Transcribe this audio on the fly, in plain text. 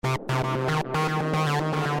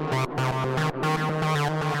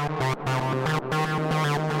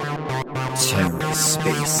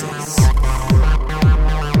TerraSpaces.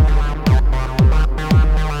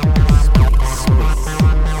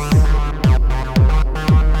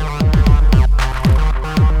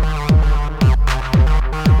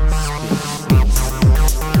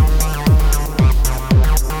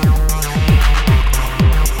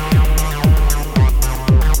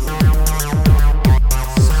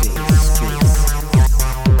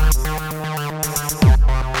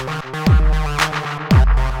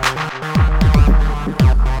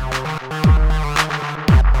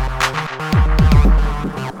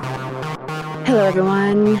 Hello,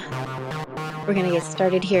 everyone. We're going to get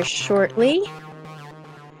started here shortly.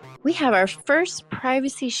 We have our first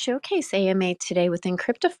Privacy Showcase AMA today with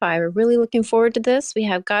Encryptify. We're really looking forward to this. We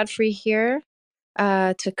have Godfrey here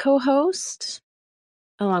to co-host,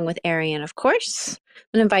 along with Arian, of course.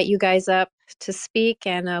 I'm going to invite you guys up to speak,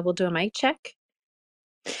 and we'll do a mic check.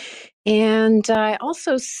 And I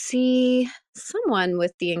also see someone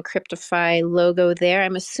with the Encryptify logo there.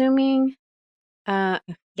 I'm assuming, yeah,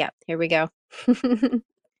 here we go.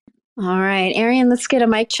 All right, Arian, let's get a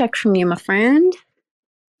mic check from you, my friend.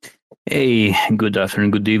 Hey, good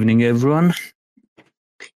afternoon, good evening, everyone.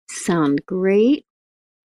 Sound great.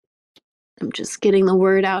 I'm just getting the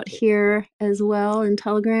word out here as well in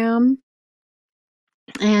Telegram.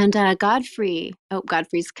 And Godfrey. Oh,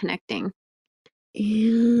 Godfrey's connecting.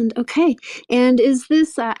 And okay. And is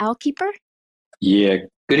this Alkeeper? Yeah.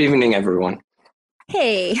 Good evening, everyone.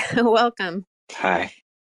 Hey, welcome. Hi.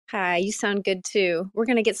 Hi, you sound good too. We're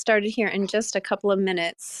going to get started here in just a couple of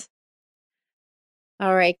minutes.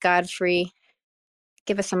 All right, Godfrey,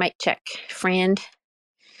 give us a mic check, friend.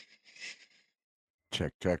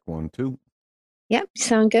 Check, 1, 2. Yep, you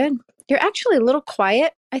sound good. You're actually a little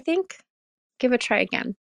quiet, I think. Give it a try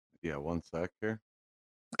again. Yeah, 1 sec here.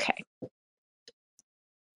 Okay.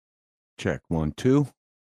 Check, 1, 2.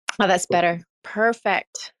 Oh, that's better.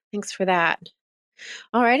 Perfect. Thanks for that.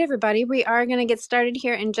 All right, everybody, we are going to get started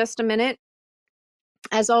here in just a minute.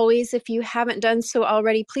 As always, if you haven't done so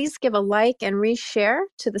already, please give a like and reshare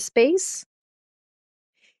to the space.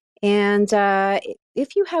 And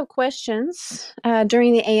if you have questions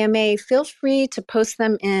during the AMA, feel free to post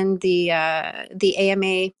them in the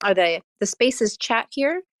AMA or the Spaces chat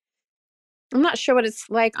here. I'm not sure what it's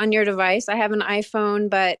like on your device. I have an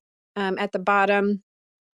iPhone, but at the bottom,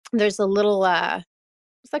 there's a little,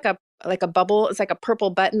 it's like a bubble. It's like a purple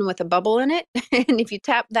button with a bubble in it. And if you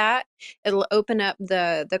tap that, it'll open up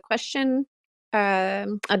the question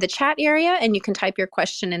of the chat area, and you can type your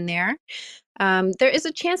question in there. There is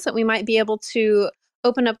a chance that we might be able to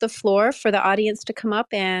open up the floor for the audience to come up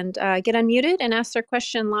and get unmuted and ask their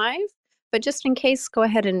question live. But just in case, go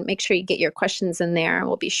ahead and make sure you get your questions in there, and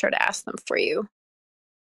we'll be sure to ask them for you.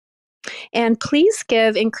 And please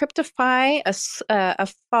give Encryptify a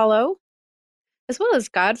follow, as well as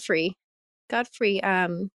Godfrey. Godfrey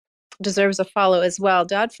deserves a follow as well.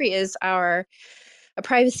 Godfrey is a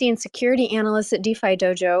privacy and security analyst at DeFi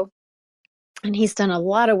Dojo. And he's done a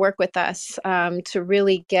lot of work with us to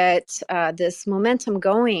really get this momentum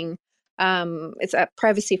going. It's a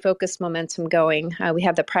privacy-focused momentum going. We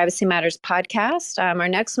have the Privacy Matters podcast. Our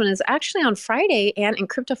next one is actually on Friday, and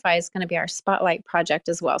Encryptify is going to be our spotlight project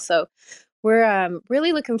as well. So we're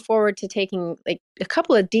really looking forward to taking like a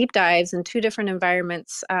couple of deep dives in 2 different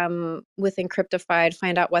environments with Encryptify to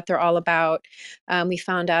find out what they're all about. We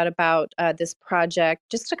found out about this project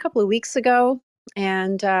just a couple of weeks ago,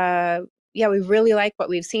 and yeah, we really like what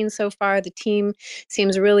we've seen so far. The team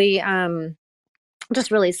seems really, just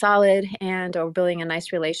really solid, and we're building a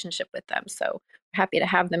nice relationship with them. So we're happy to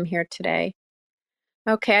have them here today.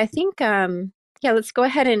 Okay, I think, yeah, let's go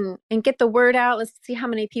ahead and get the word out. Let's see how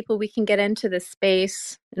many people we can get into this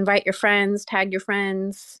space. Invite your friends, tag your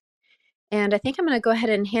friends. And I think I'm going to go ahead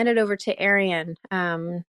and hand it over to Arian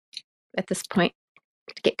at this point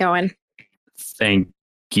to get going. Thank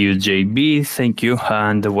you, JB. Thank you,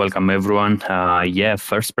 and welcome everyone. Yeah,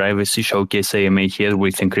 first Privacy Showcase AMA here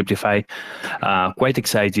with Encryptify. Quite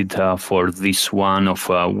excited for this one of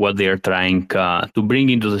what they are trying to bring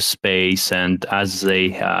into the space, and as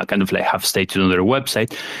they kind of like have stated on their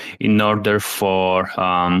website, in order for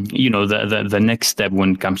the next step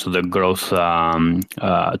when it comes to the growth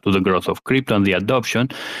of crypto and the adoption,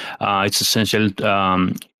 it's essential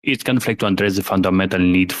it's kind of like to address the fundamental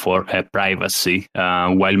need for privacy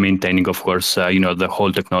while maintaining, of course, the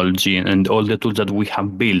whole technology and all the tools that we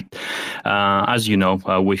have built. As you know,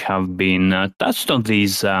 we have been touched on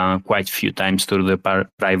these quite a few times through the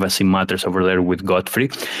privacy matters over there with Godfrey.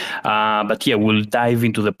 But yeah, we'll dive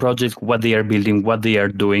into the project, what they are building, what they are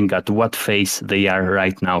doing, at what phase they are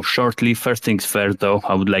right now shortly. First things first, though,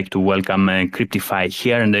 I would like to welcome Encryptify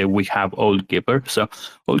here, and we have Old Keeper. So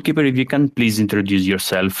Keeper, if you can please introduce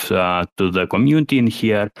yourself to the community in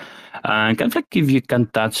here, and kind of like if you can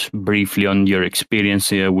touch briefly on your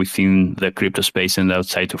experience within the crypto space and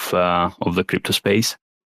outside of the crypto space.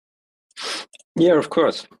 Yeah, of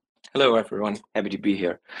course. Hello, everyone. Happy to be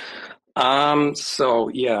here. So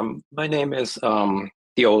yeah, my name is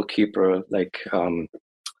the Old Keeper.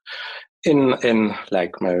 In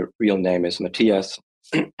like my real name is Matthias.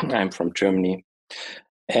 I'm from Germany,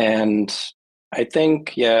 and I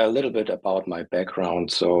think, yeah, a little bit about my background.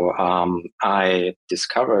 So I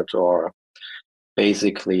discovered, or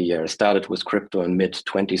basically started with crypto in mid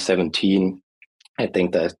 2017. I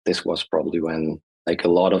think that this was probably when like a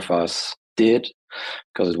lot of us did,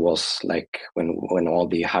 because it was like when all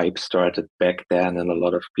the hype started back then, and a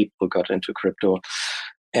lot of people got into crypto.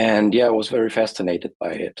 And yeah, I was very fascinated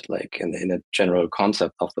by it, like in a general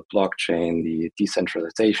concept of the blockchain, the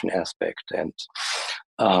decentralization aspect, and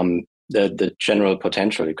the general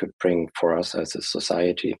potential it could bring for us as a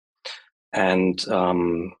society. And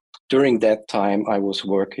during that time, I was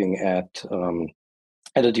working at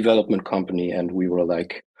a development company, and we were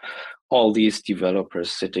like all these developers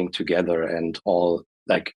sitting together and all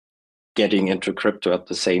like getting into crypto at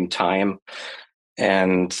the same time.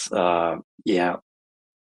 And yeah,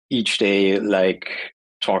 each day like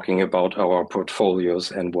talking about our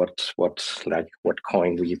portfolios and what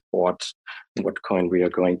coin we bought and what coin we are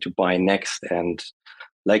going to buy next. And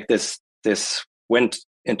like this went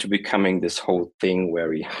into becoming this whole thing where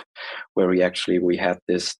we had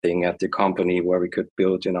this thing at the company where we could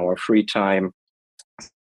build in our free time,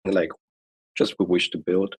 like just we wish to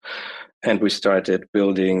build. And we started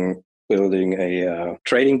building a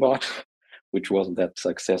trading bot, which wasn't that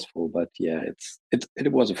successful, but yeah,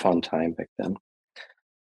 it was a fun time back then.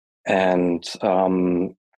 And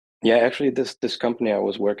yeah, actually, this company I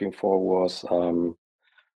was working for was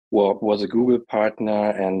a Google partner,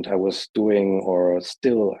 and I was doing, or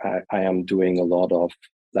still I am doing, a lot of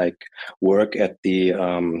like work at the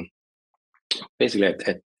basically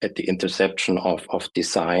at the intersection of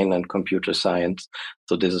design and computer science.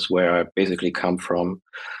 So this is where I basically come from.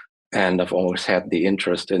 And I've always had the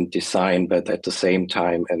interest in design, but at the same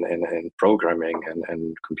time in programming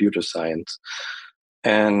and computer science.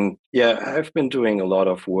 And yeah, I've been doing a lot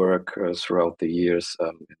of work throughout the years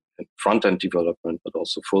in front-end development, but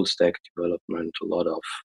also full stack development, a lot of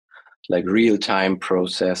like real-time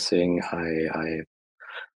processing.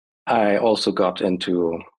 I also got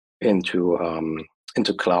into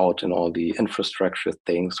cloud and all the infrastructure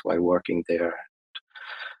things while working there.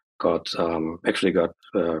 Actually got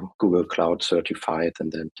Google Cloud certified,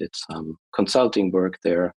 and then did some consulting work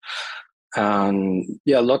there. And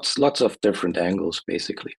yeah, lots of different angles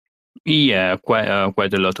basically. Yeah, quite a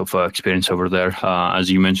lot of experience over there,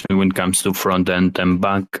 as you mentioned, when it comes to front end and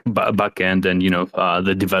back end, and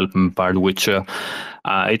the development part, which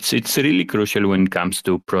it's really crucial when it comes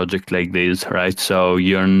to project like this, right? So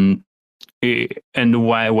and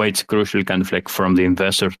why it's crucial, kind of like from the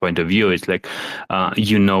investor's point of view, it's like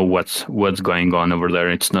what's going on over there.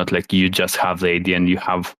 It's not like you just have the idea and you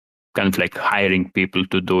have kind of like hiring people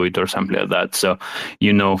to do it or something like that. So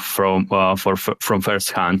from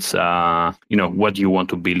first hands, what you want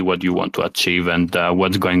to build, what you want to achieve, and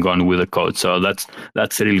what's going on with the code. So that's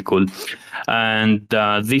really cool. And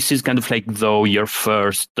this is kind of like though your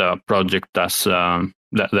first project as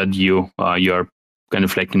that you're kind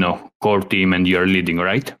of like core team and you're leading,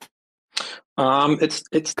 right? It's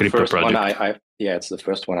the first project. one it's the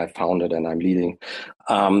first one I founded and I'm leading.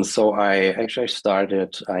 So I actually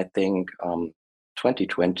started, I think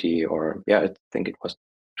 2020, or yeah, I think it was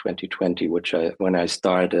 2020, when I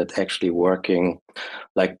started actually working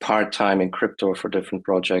like part-time in crypto for different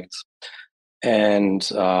projects. And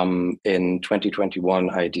in 2021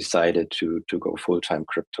 I decided to go full-time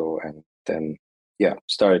crypto, and then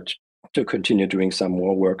started to continue doing some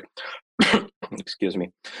more work. Excuse me.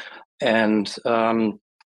 And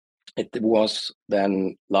it was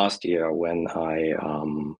then last year when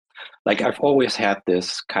I've always had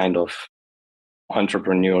this kind of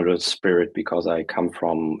entrepreneurial spirit, because I come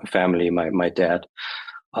from a family. My dad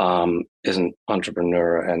is an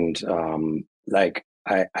entrepreneur, and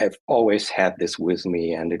I've always had this with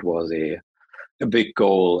me, and it was a big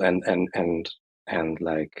goal, and and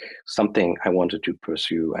like something I wanted to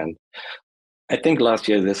pursue. And I think last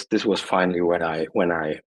year this was finally when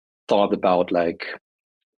I thought about like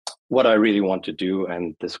what I really want to do,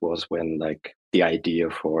 and this was when like the idea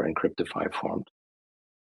for Encryptify formed.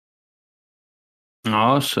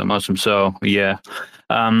 Awesome, awesome. So yeah,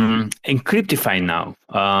 Encryptify now.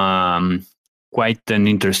 Quite an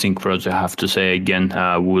interesting project, I have to say. Again,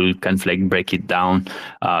 we'll kind of like break it down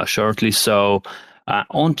shortly. So,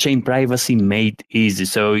 on-chain privacy made easy.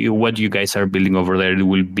 So, what you guys are building over there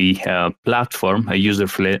will be a platform, a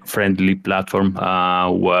user-friendly platform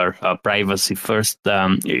where privacy first,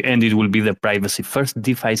 and it will be the privacy first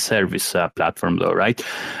DeFi service platform, though, right?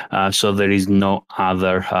 So there is no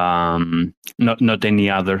other, not any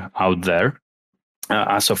other out there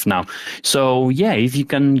as of now. So yeah, if you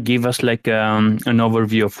can give us like an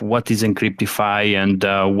overview of what is Encryptify and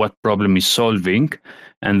what problem is solving,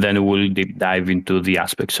 and then we'll deep dive into the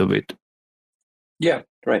aspects of it. Yeah,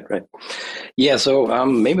 right. Yeah, so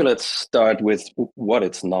maybe let's start with what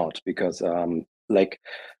it's not, because like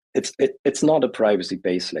it's not a privacy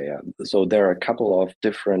base layer. So there are a couple of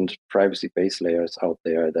different privacy base layers out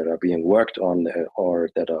there that are being worked on or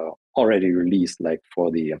that are already released. Like for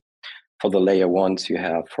the layer ones, you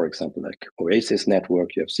have, for example, like Oasis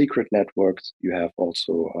network, you have secret networks, you have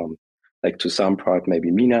also like to some part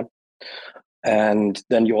maybe Mina, and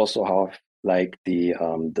then you also have like the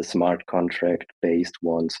smart contract based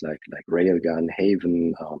ones like Railgun,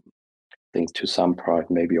 Haven. I think to some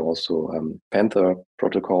part maybe also Panther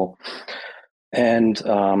protocol, and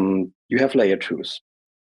you have layer twos,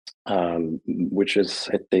 which is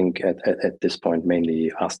I think at this point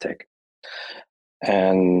mainly Aztec.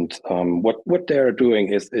 And what they're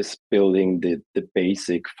doing is building the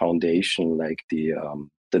basic foundation, like the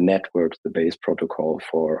network, the base protocol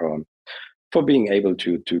for being able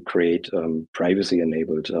to create privacy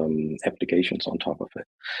enabled applications on top of it.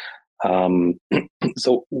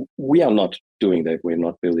 So we are not doing that. We're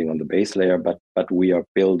not building on the base layer, but we are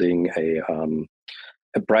building a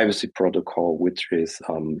privacy protocol which is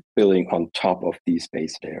building on top of these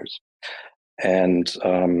base layers. And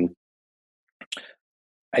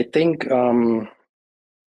I think the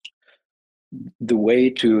way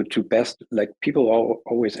to best, like people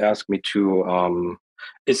always ask me to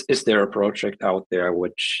is there a project out there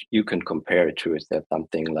which you can compare it to? Is there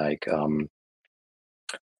something like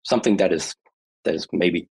something that is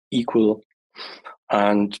maybe equal?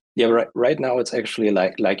 And yeah, right now it's actually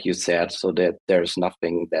like you said, so that there's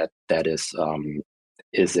nothing that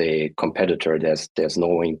is a competitor. There's no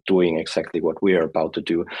one doing exactly what we are about to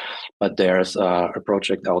do, but there's a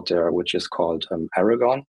project out there which is called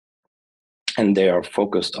Aragon, and they are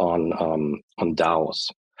focused on DAOs.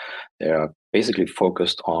 They are basically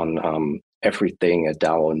focused on everything a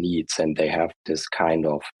DAO needs, and they have this kind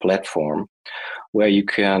of platform where you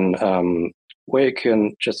can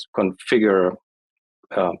just configure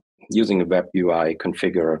using a web UI,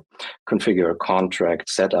 configure a contract,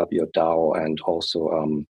 set up your DAO, and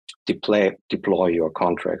also deploy your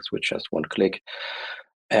contracts with just one click.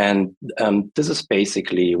 And this is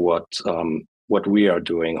basically what we are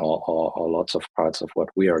doing, or lots of parts of what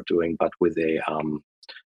we are doing, but with a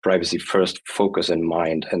privacy first focus in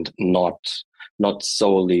mind, and not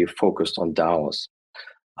solely focused on DAOs,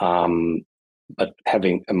 but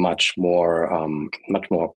having a much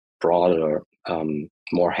more broader,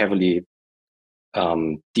 more heavily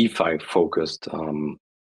DeFi focused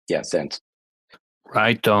sense.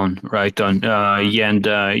 Right on, right on. Yeah, and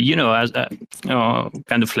as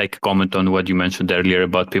kind of like a comment on what you mentioned earlier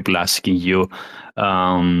about people asking you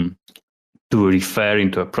to refer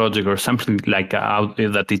into a project or something like out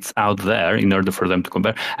that it's out there in order for them to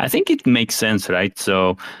compare. I think it makes sense, right?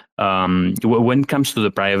 So when it comes to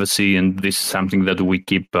the privacy, and this is something that we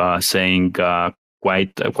keep saying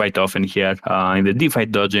quite often here in the DeFi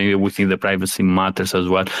Dojo, within the privacy matters as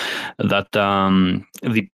well, that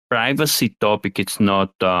the privacy topic, it's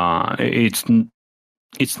not that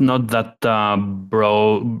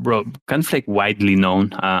kind of like widely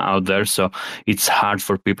known out there. So it's hard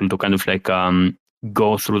for people to kind of like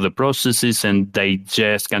go through the processes and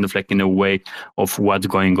digest kind of like in a way of what's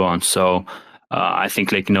going on. So I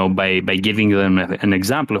think like, by giving them an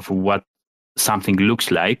example of what something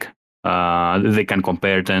looks like, they can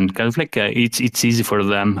compare it, and kind of like it's easy for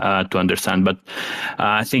them to understand. But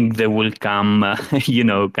I think they will come,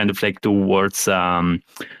 kind of like towards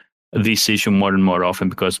this issue more and more often,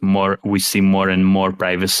 because we see more and more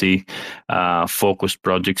privacy focused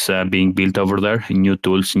projects being built over there, new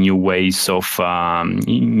tools, new ways of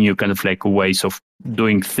new kind of like ways of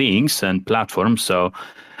doing things and platforms. So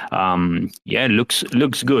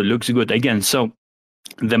looks good again. So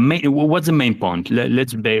what's the main point?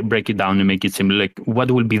 Let's break it down and make it simple. Like,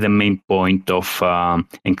 what will be the main point of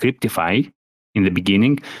Encryptify in the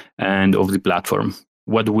beginning and of the platform?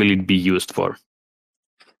 What will it be used for?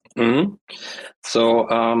 Mm-hmm. So,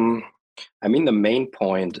 I mean, the main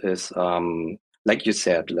point is, like you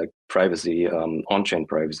said, like privacy, on-chain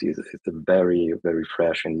privacy is a very, very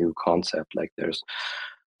fresh and new concept. Like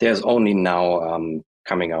there's only now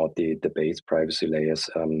coming out the base privacy layers,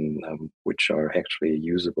 which are actually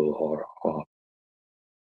usable, or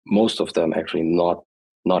most of them actually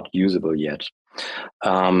not usable yet.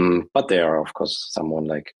 But there are, of course, someone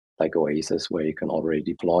like Oasis where you can already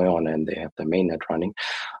deploy on, and they have the mainnet running.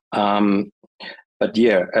 But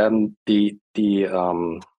yeah, the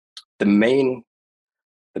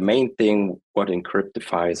main thing what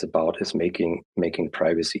Encryptify is about is making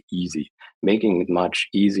privacy easy, making it much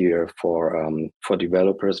easier for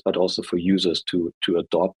developers, but also for users to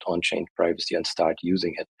adopt on-chain privacy and start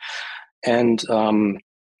using it. And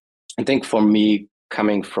I think for me,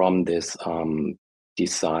 coming from this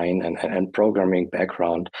design and programming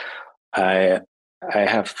background, I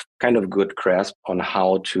have kind of good grasp on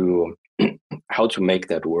how to make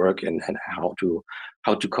that work, and how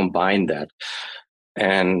to combine that.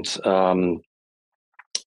 And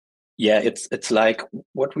yeah, it's like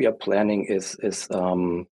what we are planning is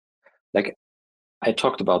like I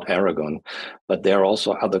talked about Aragon, but there are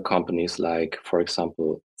also other companies like, for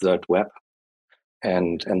example, Third Web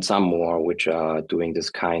and some more, which are doing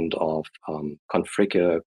this kind of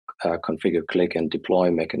configure, click, and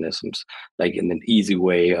deploy mechanisms, like in an easy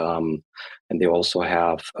way. And they also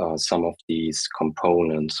have some of these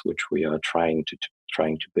components which we are trying to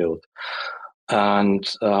build. And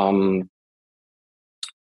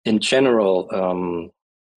in general,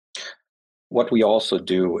 what we also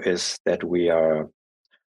do is that we are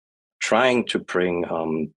trying to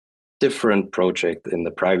bring different projects in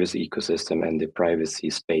the privacy ecosystem and the privacy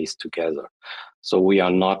space together. So we are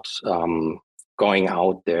not going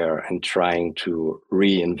out there and trying to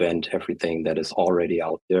reinvent everything that is already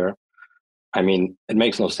out there. I mean, it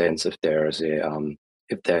makes no sense if there's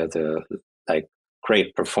a like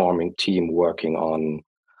great performing team working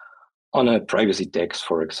on a privacy DEX,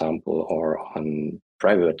 for example, or on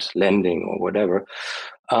private lending or whatever.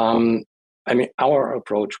 I mean, our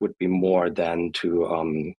approach would be more than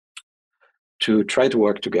to try to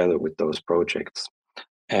work together with those projects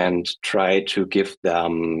and try to give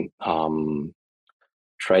them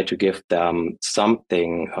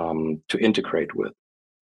something to integrate with.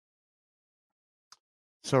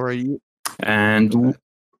 So are you? And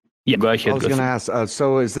yeah, go ahead. I was going to ask.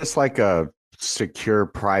 So is this like a secure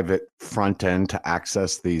private front end to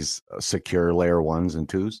access these secure layer 1s and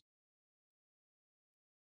 2s?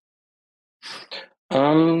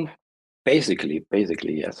 Basically,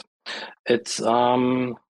 yes. It's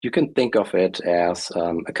you can think of it as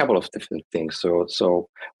a couple of different things. So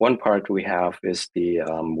one part we have is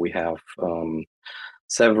we have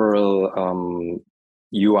several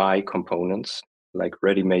UI components, like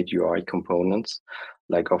ready-made UI components,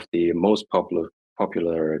 like of the most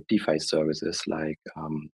popular DeFi services, like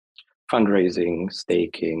fundraising,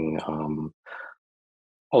 staking,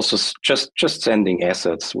 also just sending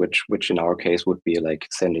assets, which in our case would be like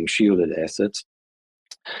sending shielded assets.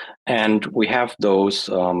 And we have those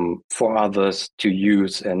for others to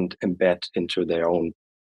use and embed into their own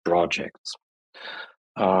projects.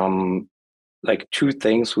 Like two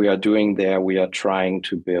things we are doing there. We are trying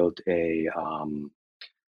to build an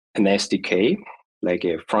SDK, like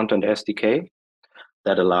a front-end SDK,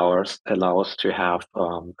 that allows to have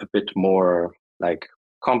a bit more like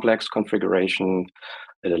complex configuration.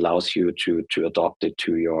 It allows you to adopt it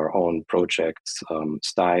to your own project's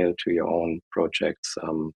style, to your own project's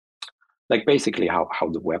like basically how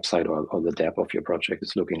the website or the dApp of your project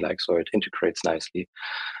is looking like. So it integrates nicely.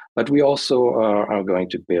 But we also are going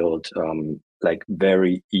to build like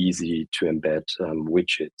very easy to embed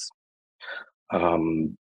widgets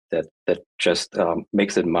that just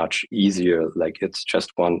makes it much easier. Like it's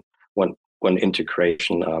just one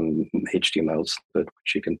integration HTML snippet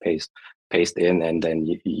which you can paste in, and then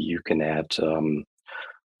you can add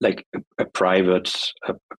like a private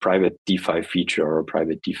DeFi feature or a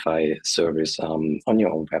private DeFi service on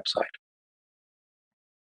your own website.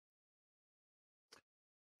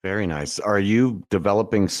 Very nice. Are you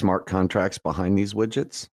developing smart contracts behind these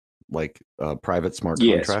widgets, like private smart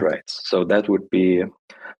contracts? Yes, right. So that would be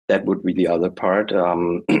the other part.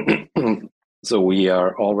 So we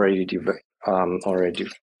are already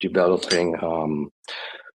developing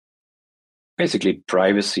basically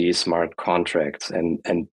privacy smart contracts,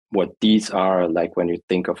 and what these are, like when you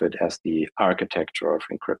think of it as the architecture of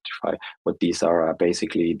Encryptify, what these are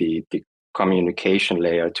basically the communication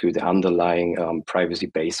layer to the underlying privacy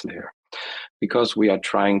base layer. Because we are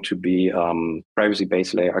trying to be privacy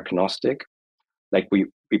base layer agnostic, like we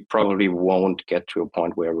probably won't get to a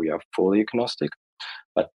point where we are fully agnostic,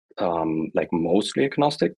 but like mostly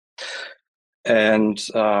agnostic. And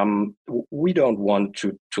we don't want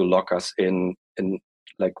to lock us in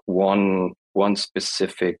like one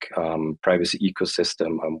specific privacy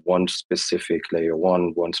ecosystem, one specific layer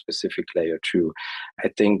one specific layer two. I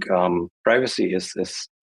think privacy is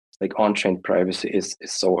like on-chain privacy is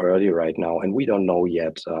so early right now, and we don't know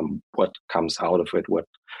yet what comes out of it,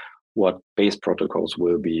 what base protocols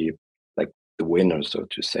will be like the winners, so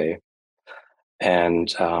to say.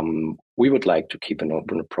 And we would like to keep an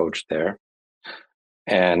open approach there.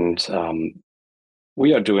 And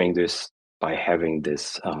we are doing this by having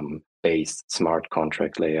this base smart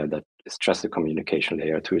contract layer that is just a communication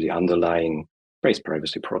layer to the underlying base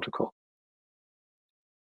privacy protocol.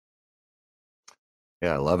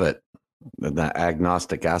 Yeah, I love it. The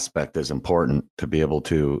agnostic aspect is important to be able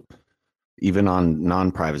to, even on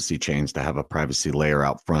non-privacy chains, to have a privacy layer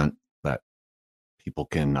out front that people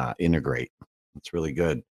can integrate. It's really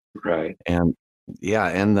good. Right. And yeah,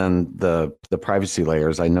 and then the privacy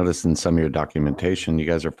layers, I noticed in some of your documentation, you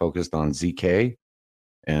guys are focused on ZK,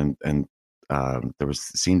 and there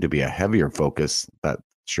seemed to be a heavier focus that's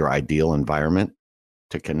your ideal environment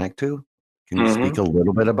to connect to. Can you speak a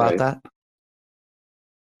little bit about that?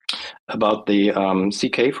 About the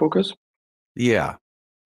ZK focus? Yeah.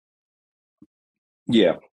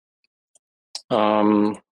 Yeah.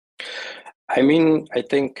 I mean, I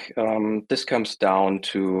think this comes down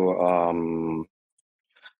to,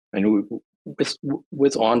 and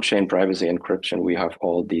with on-chain privacy encryption, we have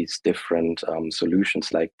all these different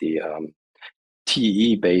solutions like the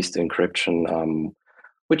TE-based encryption,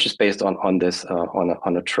 which is based on this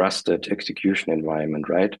on a trusted execution environment,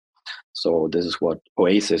 right? So this is what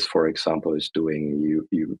Oasis, for example, is doing.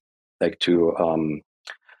 You like to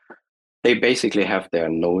they basically have their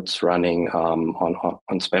nodes running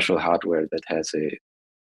on special hardware that has a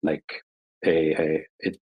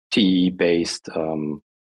TE-based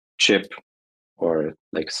chip or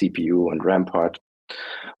like CPU and RAM part,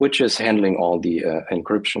 which is handling all the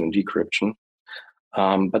encryption and decryption.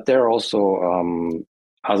 But there are also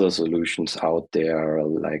other solutions out there,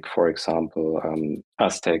 like for example,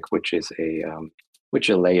 Aztec, which is a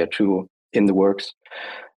layer 2 in the works,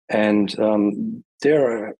 and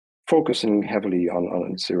they're focusing heavily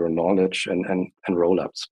on zero knowledge and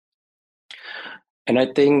rollups. And I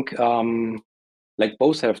think like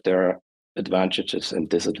both have their advantages and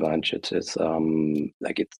disadvantages.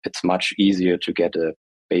 Like it's much easier to get a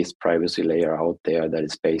base privacy layer out there that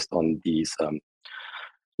is based on these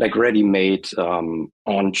like ready-made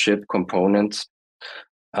on-chip components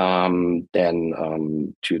than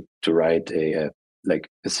to write a like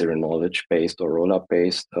a zero knowledge based or rollup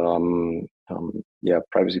based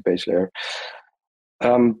privacy based layer.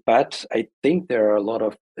 But I think there are a lot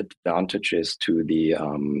of advantages to the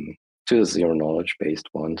zero knowledge based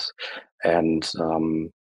ones, and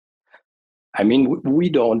I mean we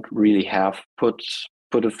don't really have put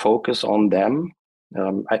a focus on them.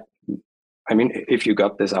 I mean, if you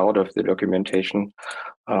got this out of the documentation,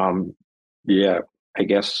 yeah, I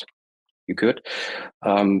guess you could,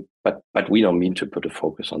 but we don't mean to put a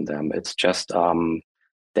focus on them. It's just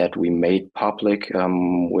that we made public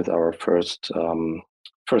with our first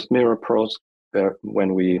mirror pros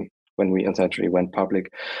when we essentially went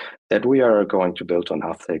public that we are going to build on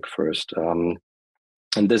Aztec first, and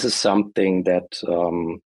this is something that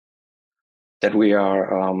that we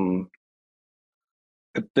are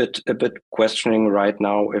a bit questioning right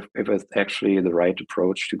now if it's actually the right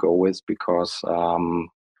approach to go with, because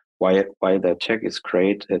why the tech is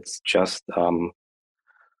great, it's just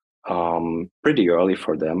pretty early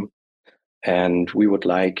for them. And we would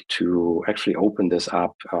like to actually open this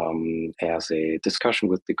up as a discussion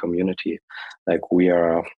with the community. Like we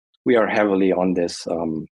are heavily on this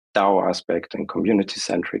DAO aspect and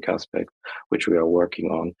community-centric aspect, which we are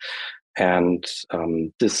working on. And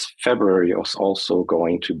this February is also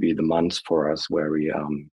going to be the month for us where we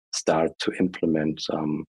start to implement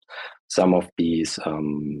some of these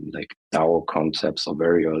like DAO concepts or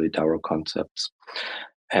very early DAO concepts.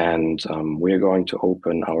 And we're going to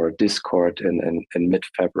open our Discord in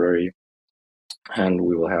mid-February, and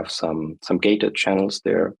we will have some gated channels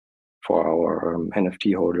there for our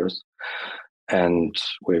NFT holders. And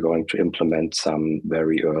we're going to implement some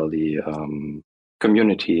very early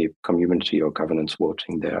community or governance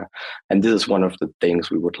voting there. And this is one of the things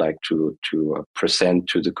we would like to present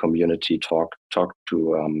to the community, talk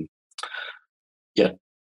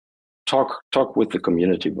with the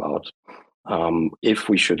community about if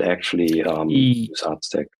we should actually use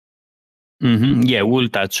ArtStack. Yeah, we'll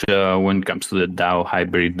touch when it comes to the DAO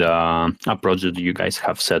hybrid approach that you guys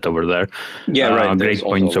have set over there. Yeah, right. Great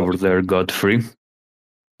points over there, Godfrey.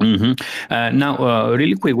 Now,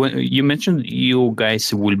 really quick, when you mentioned you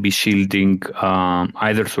guys will be shielding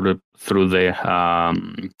either through the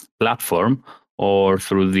platform or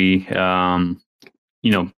through the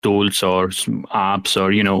tools or apps,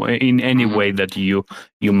 or in any way that you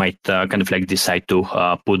might kind of like decide to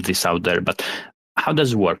put this out there. But how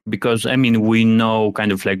does it work? Because I mean, we know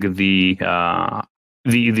kind of like the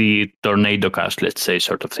tornado cash, let's say,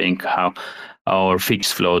 sort of thing, how, or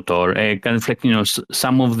fixed float, or kind of like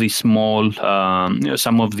some of the small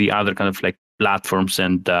some of the other kind of like platforms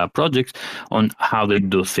and projects on how they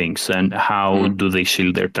do things and how do they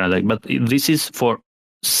shield their transaction. But this is for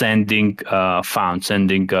sending funds,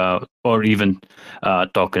 or even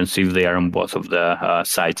tokens if they are on both of the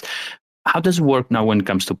sides. How does it work now when it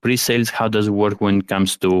comes to pre-sales? How does it work when it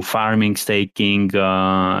comes to farming, staking,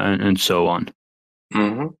 and so on?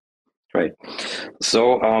 Right.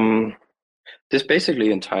 So this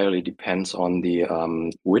basically entirely depends on the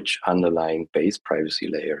which underlying base privacy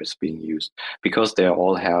layer is being used, because they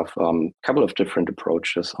all have a couple of different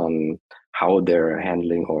approaches on how they're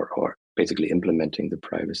handling or basically implementing the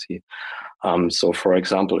privacy. So, for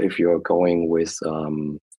example, if you're going with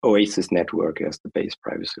Oasis Network as the base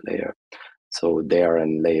privacy layer, so they are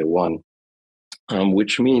in layer 1,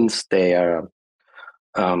 which means they are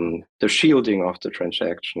the shielding of the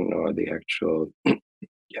transaction, or the actual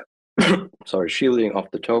shielding of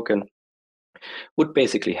the token would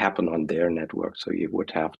basically happen on their network. So you would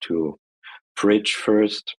have to bridge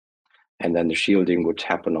first, and then the shielding would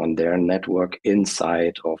happen on their network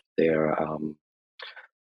inside of their own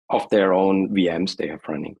VMs they have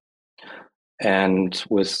running. And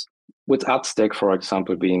with ArtStack, for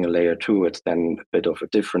example, being a layer 2, it's then a bit of a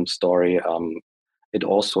different story. It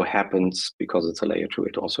also happens, because it's a layer 2,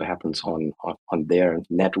 it also happens on their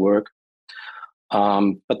network.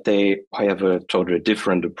 But they have a totally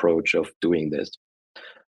different approach of doing this.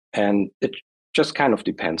 And it just kind of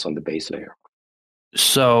depends on the base layer.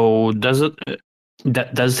 So does it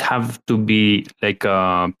have to be like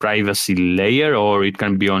a privacy layer, or it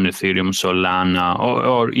can be on Ethereum, Solana,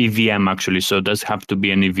 or EVM actually? So does it have to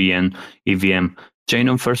be an EVM chain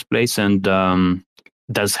in first place, and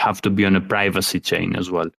does have to be on a privacy chain as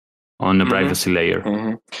well, on a privacy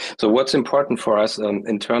layer? So what's important for us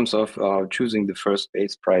in terms of choosing the first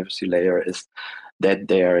base privacy layer is that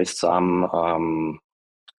there is some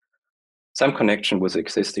connection with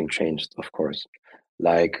existing chains, of course.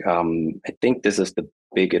 Like I think this is the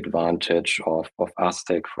big advantage of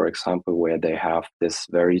Aztec, for example, where they have this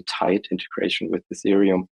very tight integration with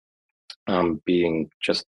Ethereum, being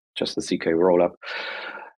just the ZK rollup.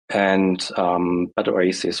 And but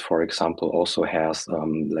Oasis, for example, also has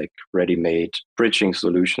like ready-made bridging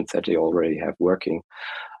solutions that they already have working.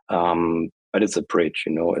 But it's a bridge,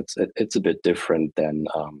 it's a bit different than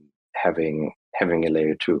having a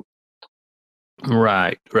layer 2.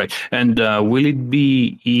 Right. And will it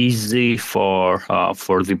be easy for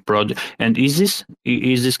the project? And is this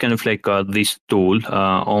kind of like this tool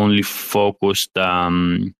only focused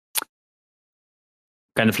kind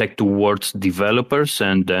of like towards developers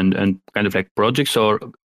and kind of like projects, or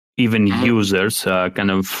even users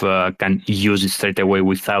can use it straight away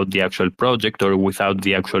without the actual project or without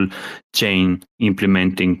the actual chain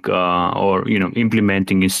implementing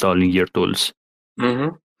installing your tools?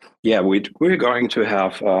 Yeah, we're going to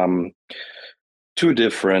have two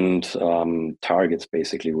different targets.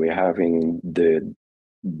 Basically, we're having the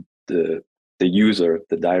user,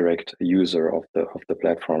 the direct user of the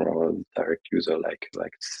platform, or direct user like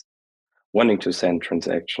wanting to send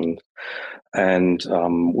transactions, and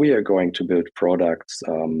we are going to build products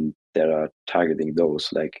that are targeting those.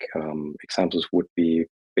 Like examples would be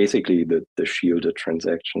basically the shielded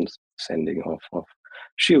transactions, sending of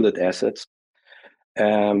shielded assets.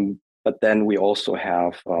 But then we also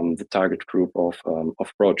have the target group of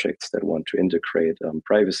projects that want to integrate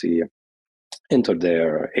privacy into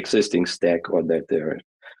their existing stack,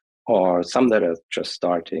 or some that are just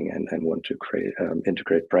starting and want to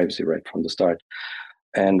integrate privacy right from the start.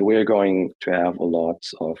 And we're going to have a lot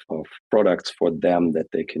of products for them that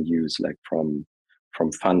they can use, like from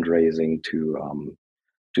fundraising to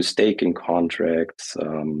staking contracts,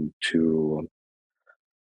 to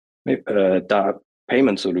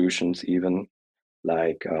payment solutions even.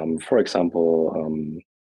 Like, for example,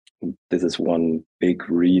 this is one big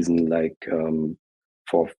reason, like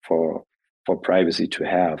for privacy to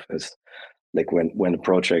have is like when a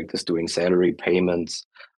project is doing salary payments,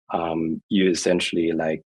 you essentially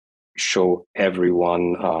like show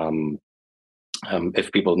everyone.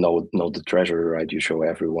 If people know the treasurer, right, you show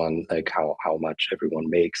everyone like how much everyone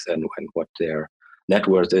makes and what their net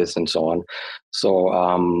worth is and so on. So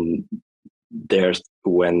there's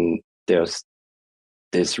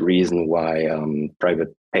this reason why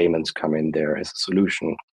private payments come in there as a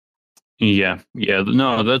solution. Yeah,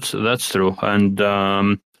 no, that's true. And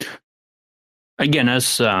again,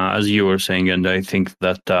 as you were saying, and I think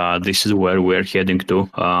that this is where we're heading to.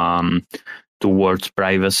 Towards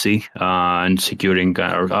privacy and securing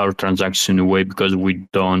our transaction away, because we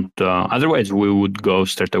don't otherwise we would go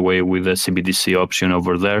straight away with the CBDC option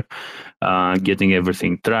over there, getting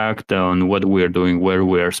everything tracked on what we are doing, where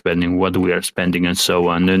we are spending, what we are spending, and so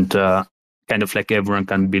on, and kind of like everyone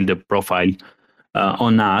can build a profile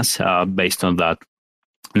on us based on that.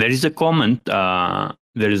 There is a comment and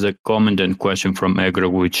question from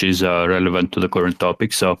Egro, which is relevant to the current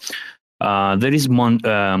topic. So there is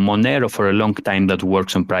Monero for a long time that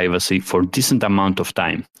works on privacy for decent amount of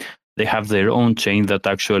time. They have their own chain that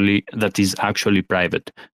is actually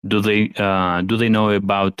private. Do they know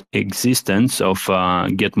about existence of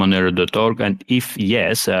getmonero.org? And if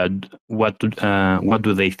yes, what do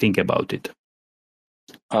they think about it?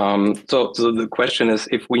 So the question is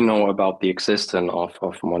if we know about the existence of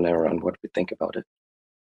Monero and what we think about it.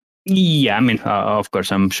 Yeah, I mean, of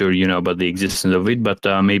course, I'm sure you know about the existence of it, but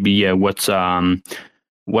maybe, yeah, what do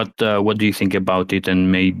you think about it?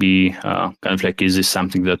 And maybe kind of like, is this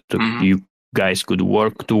something that you guys could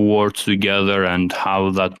work towards together, and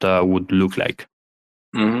how that would look like?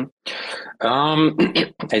 I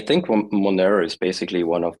think Monero is basically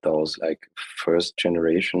one of those like first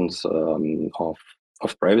generations of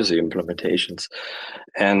privacy implementations,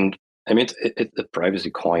 and I mean it's a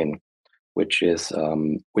privacy coin, which is a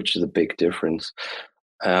big difference.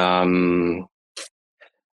 I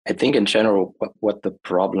think in general, what the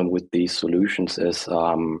problem with these solutions is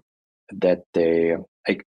that they,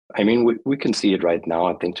 I mean, we can see it right now.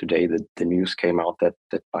 I think today the news came out that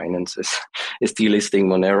Binance is delisting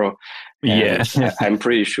Monero, and Yeah. I'm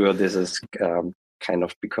pretty sure this is kind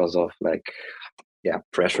of because of like, yeah,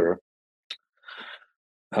 pressure,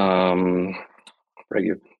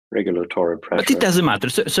 regulatory pressure. But it doesn't matter.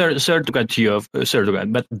 Sorry to cut you off,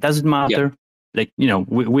 but does it matter? Yeah. Like, you know,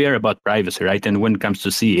 we are about privacy, right? And when it comes to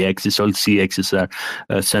CEXs, all CEXs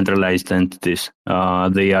are centralized entities.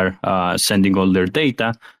 They are sending all their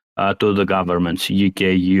data to the governments, UK,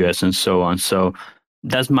 US, and so on. So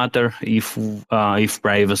does matter if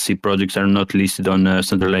privacy projects are not listed on a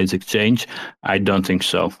centralized exchange? I don't think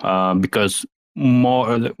so, because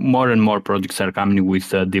more and more projects are coming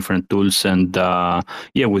with different tools, and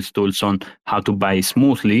with tools on how to buy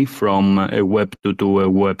smoothly from a Web 2 to a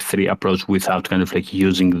Web 3 approach without kind of like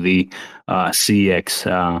using the CX,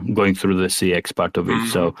 going through the CX part of it.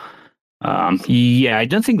 So I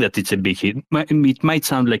don't think that it's a big hit. It might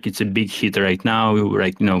sound like it's a big hit right now,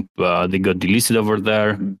 right? You know, they got delisted over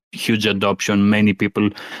there, huge adoption, many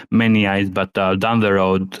people, many eyes, but down the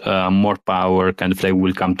road, more power kind of like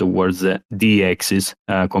will come towards the DXs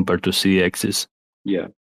compared to CXs. Yeah,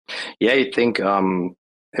 I think, I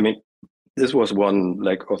mean, this was one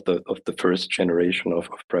like of the first generation of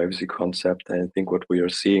privacy concept. And I think what we are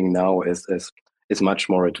seeing now is much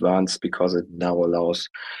more advanced, because it now allows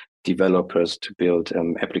developers to build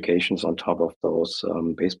applications on top of those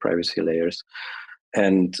base privacy layers,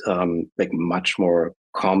 and like much more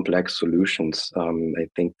complex solutions. I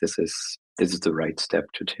think this is the right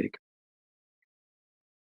step to take.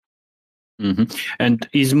 Mm-hmm. And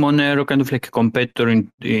is Monero kind of like a competitor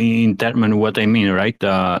in terms of what I mean, right?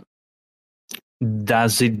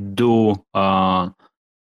 Does it do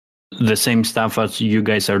the same stuff as you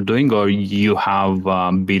guys are doing, or you have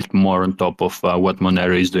built more on top of what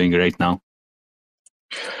Monero is doing right now?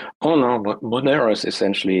 Oh no, Monero is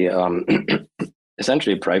essentially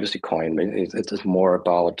essentially a privacy coin. It is more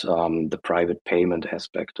about the private payment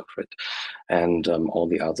aspect of it, and all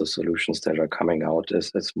the other solutions that are coming out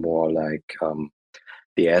is more like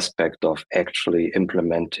the aspect of actually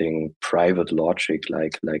implementing private logic,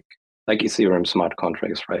 like Ethereum smart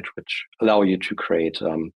contracts, right, which allow you to create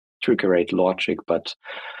logic, but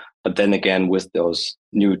then again, with those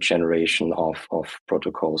new generation of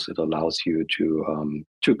protocols, it allows you to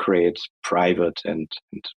create private and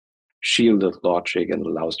shielded logic, and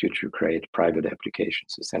allows you to create private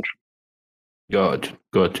applications, essentially. Got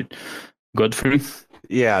it. Godfrey?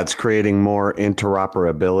 Yeah, it's creating more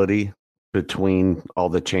interoperability between all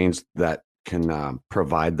the chains that can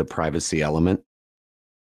provide the privacy element?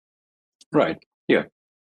 Right. Yeah.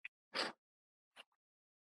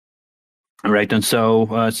 Right. And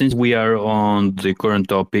so, since we are on the current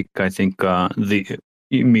topic, I think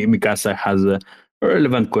Mikasa has a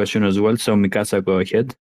relevant question as well. So, Mikasa, go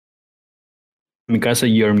ahead. Mikasa,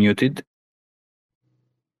 you're muted.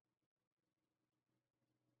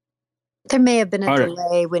 There may have been a All right.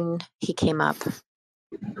 delay when he came up.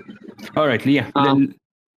 All right, yeah.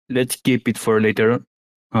 Let's keep it for later.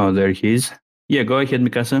 Oh, there he is. Yeah, go ahead,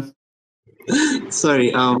 Mikasa.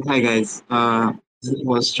 Sorry. Hi guys.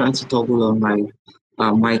 Was trying to toggle on my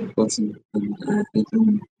mic button, and I think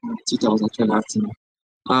I was actually acting.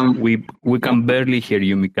 We can barely hear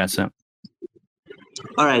you, Mikasa.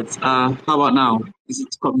 All right. How about now? Is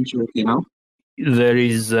it coming through okay now? There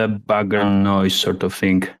is a background noise sort of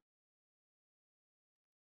thing.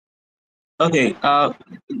 Okay.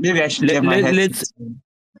 Maybe I should get my headset.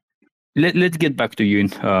 Let's get back to you in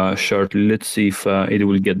shortly. Let's see if it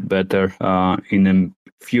will get better in a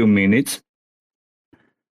few minutes,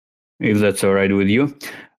 if that's all right with you.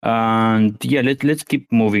 And yeah, let's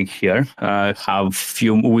keep moving here. We have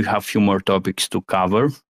few more topics to cover.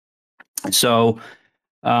 So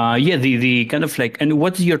yeah, the kind of like, and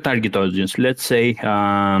what's your target audience? Let's say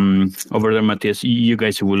over there, Matthias, you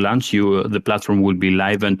guys will launch, the platform will be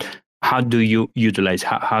live, and how do you utilize,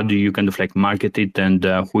 how do you kind of like market it, and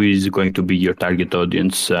who is going to be your target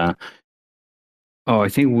audience? I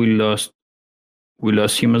think we lost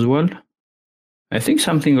him as well. I think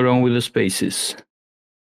something wrong with the spaces.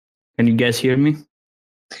 Can you guys hear me?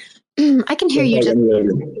 I can hear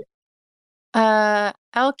you.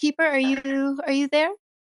 Owlkeeper, are you there?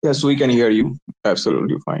 Yes, we can hear you.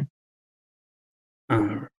 Absolutely fine.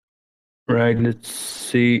 Right, let's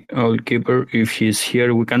see, Owlkeeper, if he's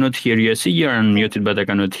here. We cannot hear you. I see you're unmuted, but I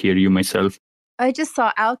cannot hear you myself. I just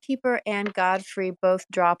saw Owlkeeper and Godfrey both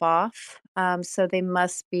drop off, so they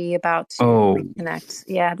must be about to reconnect.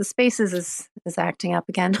 Yeah, the Spaces is acting up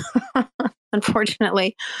again,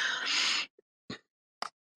 unfortunately.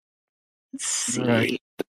 Let's see. Right.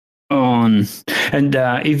 And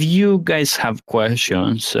if you guys have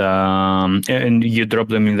questions, and you drop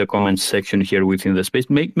them in the comments section here within the space,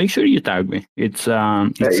 make sure you tag me. It's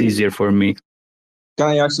easier for me. Can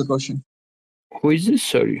I ask a question? Who is this?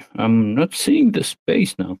 Sorry, I'm not seeing the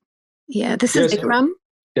space now. Yeah, this is Vikram.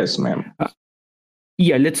 Yes, ma'am.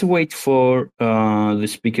 Yeah, let's wait for the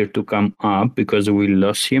speaker to come up because we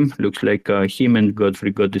lost him. Looks like him and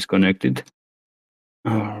Godfrey got disconnected.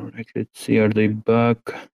 All right, let's see. Are they back?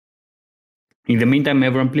 In the meantime,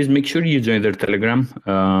 everyone, please make sure you join their Telegram.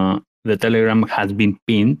 The Telegram has been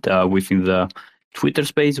pinned within the Twitter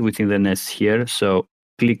space, within the nest here. So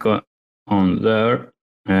click on there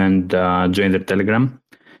and join their Telegram.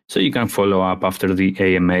 So you can follow up after the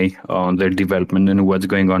AMA on their development and what's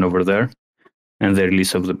going on over there and the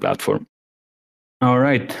release of the platform. All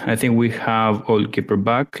right. I think we have Owlkeeper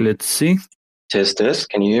back. Let's see. Test.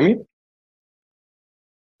 Can you hear me?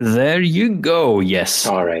 There you go. Yes.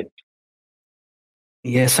 All right.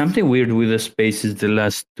 Yeah, something weird with the spaces the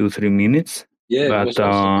last 2-3 minutes. Yeah, but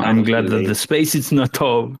I'm glad that the space is not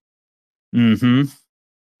all. Mm-hmm.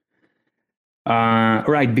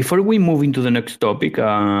 Right. Before we move into the next topic,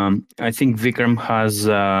 I think Vikram has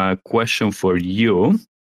a question for you.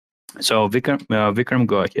 So Vikram,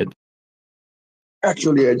 go ahead.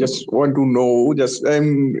 Actually, I just want to know.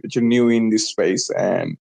 I'm new in this space,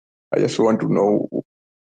 and I just want to know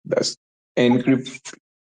that's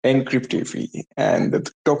Encryptify and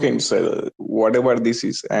the tokens, whatever this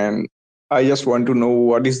is, and I just want to know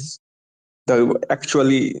what is the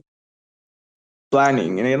actually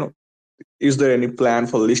planning. Is there any plan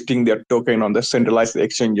for listing their token on the centralized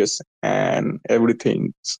exchanges and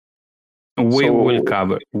everything? We will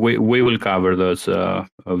cover those,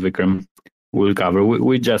 Vikram. We'll cover.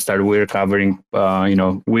 We just started. We're covering.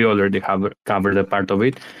 We already have covered a part of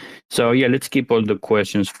it. So yeah, let's keep all the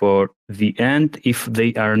questions for the end if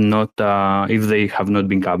they are not, if they have not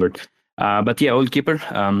been covered. But yeah,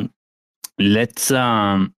 Owlkeeper. Let's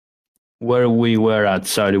where we were at.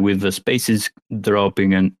 Sorry, with the spaces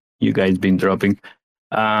dropping and you guys been dropping.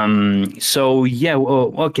 So yeah,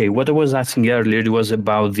 okay. What I was asking earlier was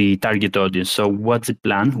about the target audience. So what's the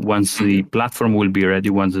plan once the platform will be ready,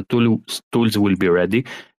 once the tools will be ready?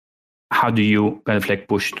 How do you kind of like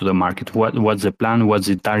push to the market? What's the plan? What's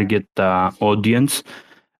the target audience?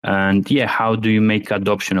 And yeah, how do you make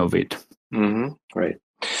adoption of it? Mm-hmm. Right.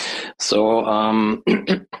 So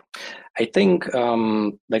I think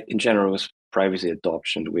like in general, privacy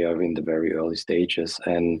adoption, we are in the very early stages,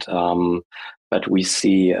 and but we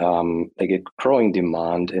see like a growing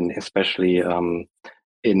demand, and especially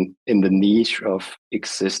in the niche of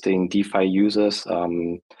existing DeFi users.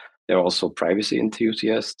 There are also privacy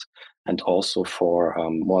enthusiasts, and also for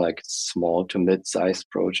more like small to mid-sized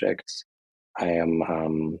projects. I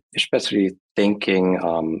am especially thinking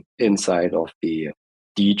inside of the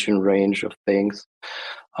degen range of things,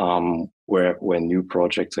 where new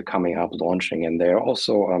projects are coming up, launching, and they're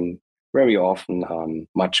also very often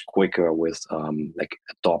much quicker with like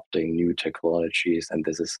adopting new technologies, and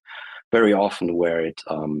this is very often where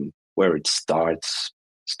it starts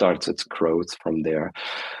its growth from there.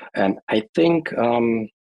 And I think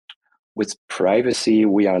with privacy,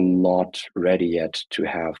 we are not ready yet to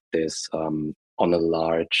have this on a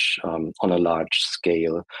large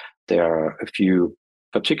scale. There are a few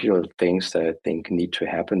particular things that I think need to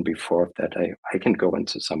happen before that. I can go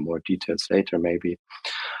into some more details later, maybe.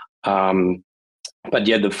 But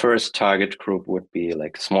yeah, the first target group would be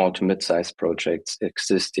like small to mid-sized projects,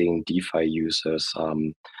 existing DeFi users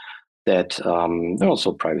that are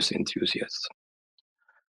also privacy enthusiasts.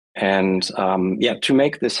 And yeah, to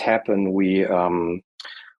make this happen, we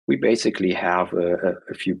basically have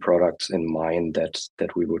a few products in mind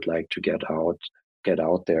that we would like to get out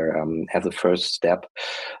there as a first step.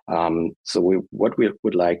 So what we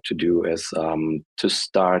would like to do is to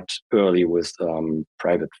start early with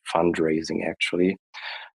private fundraising, actually,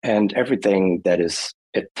 and everything that is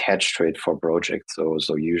attached to it for projects.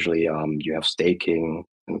 So usually you have staking,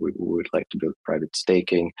 and we would like to build private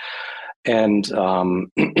staking. And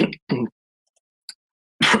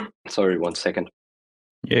sorry, 1 second.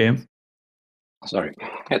 Yeah. Sorry, I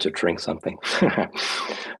had to drink something.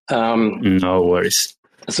 No worries.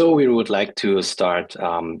 So we would like to start,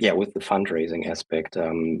 with the fundraising aspect,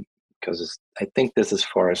 because I think this is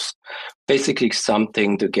for us basically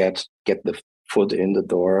something to get the foot in the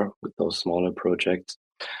door with those smaller projects.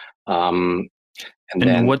 And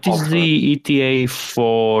then what is the ETA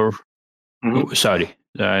for? Mhm. Sorry.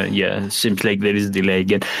 Yeah, seems like there is delay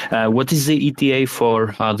again. What is the ETA for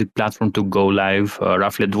the platform to go live?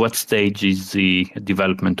 Roughly at what stage is the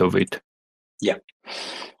development of it? Yeah.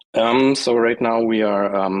 So right now we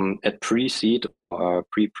are at pre-seed,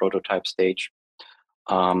 pre-prototype stage.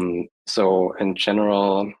 So in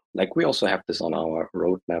general, like we also have this on our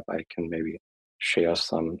roadmap. I can maybe share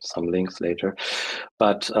some links later.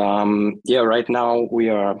 But yeah, right now we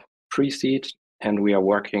are pre-seed, and we are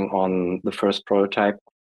working on the first prototype,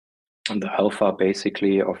 on the alpha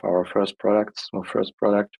basically of our first product.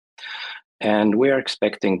 And we are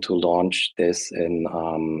expecting to launch this in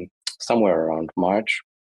somewhere around March.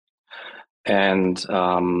 And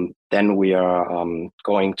then we are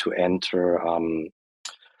going to enter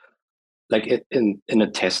like in a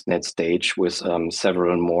testnet stage with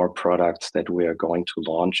several more products that we are going to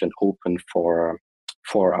launch and open for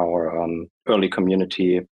our early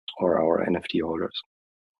community or our NFT holders.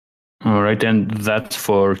 All right, and that's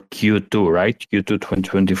for Q2, right? Q2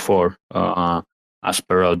 2024, as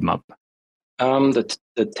per roadmap. The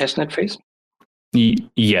testnet phase?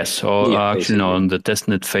 Yes. So Yeah, actually, no, on the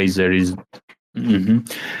testnet phase, there is.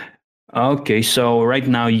 Okay, so right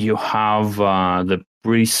now you have the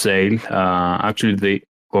pre-sale, actually the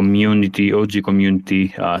OG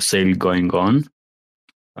community sale going on.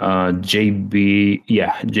 JB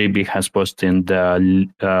has posted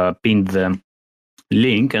pinned the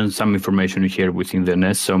link and some information here within the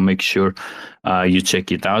nest, so make sure you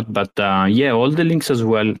check it out. But all the links as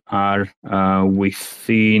well are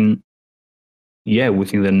within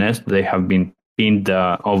the nest. They have been pinned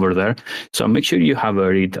over there, so make sure you have a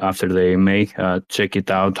read after the AMA. Check it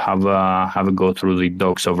out, have a go through the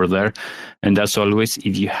docs over there. And as always,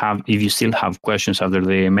 if you still have questions after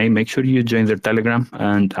the AMA, make sure you join their Telegram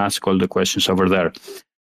and ask all the questions over there.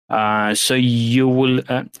 So you will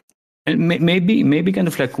maybe kind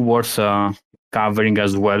of like worth covering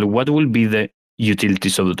as well, what will be the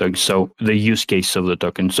utilities of the token, so the use case of the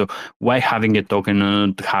token. So why having a token,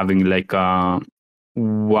 not having like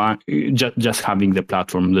just having the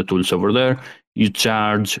platform, the tools over there, you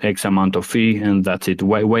charge X amount of fee and that's it.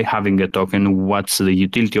 Why having a token? What's the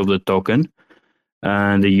utility of the token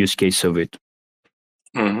and the use case of it?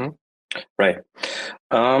 Mm-hmm. Right.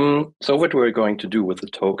 So what we're going to do with the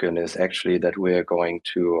token is actually that we're going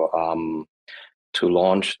to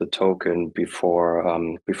launch the token before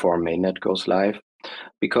mainnet goes live,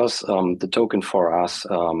 because the token for us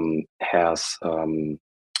has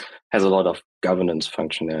a lot of governance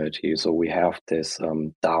functionality. So we have this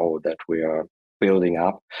DAO that we are building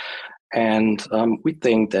up, and we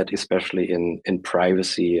think that especially in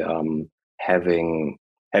privacy, having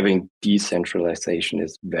having decentralization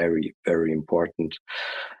is very, very important.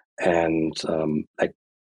 And like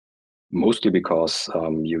mostly because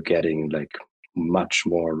you're getting like much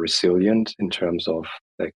more resilient in terms of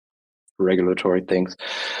like regulatory things.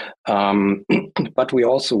 But we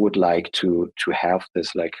also would like to have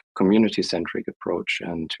this like community centric approach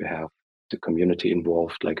and to have the community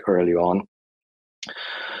involved like early on.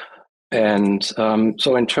 And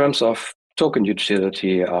so in terms of token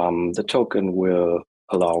utility, the token will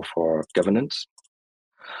allow for governance.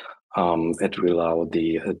 It will allow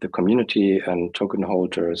the community and token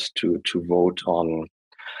holders to vote on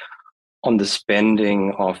the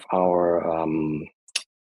spending of our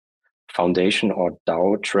foundation or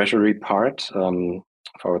DAO treasury part of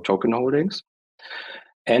our token holdings.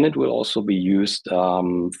 And it will also be used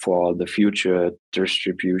for the future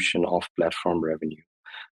distribution of platform revenue.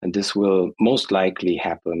 And this will most likely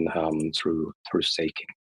happen through staking.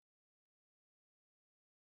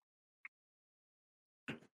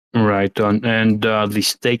 Right on. And the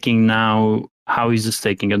staking now, how is the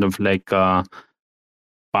staking kind of like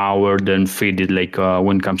powered and fed like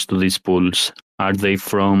when it comes to these pools? Are they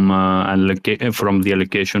from from the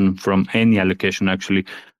allocation, from any allocation actually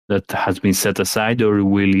that has been set aside, or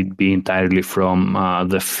will it be entirely from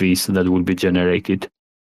the fees that will be generated?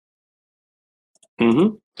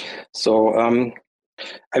 Mm-hmm. So,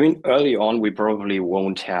 I mean, early on, we probably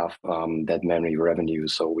won't have that many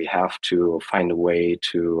revenues. So we have to find a way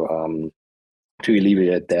to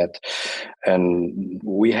alleviate that. And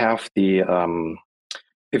we have the,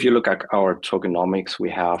 if you look at our tokenomics, we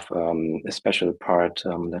have a special part.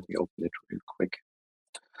 Let me open it real quick.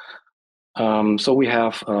 So we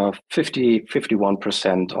have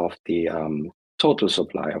 51% of the total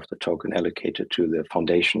supply of the token allocated to the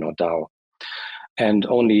foundation or DAO. And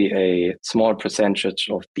only a small percentage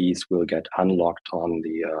of these will get unlocked on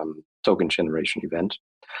the token generation event.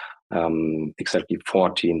 Exactly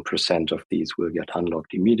 14% of these will get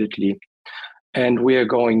unlocked immediately. And we are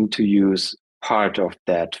going to use part of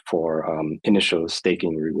that for initial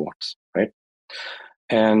staking rewards, right?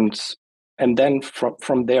 And then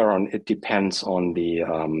from there on, it depends on the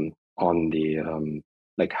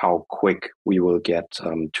like how quick we will get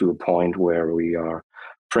to a point where we are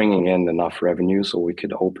bringing in enough revenue so we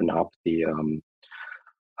could open up the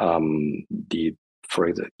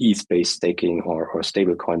for the ETH-based staking or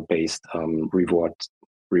stablecoin-based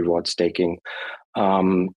reward staking.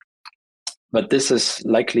 But this is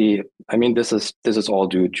likely, I mean, this is all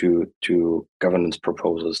due to governance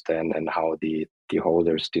proposals then and how the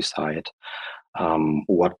holders decide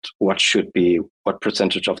what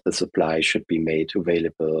percentage of the supply should be made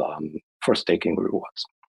available for staking rewards.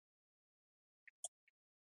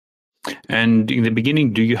 And in the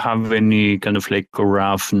beginning, do you have any kind of like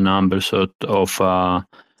rough numbers of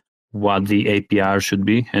what the APR should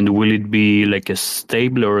be? And will it be like a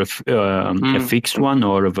stable or a fixed one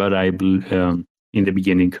or a variable in the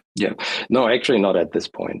beginning? Yeah, no, actually not at this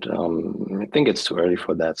point. I think it's too early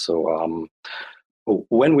for that. So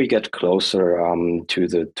when we get closer to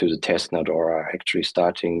the testnet or are actually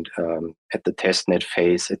starting at the testnet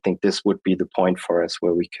phase, I think this would be the point for us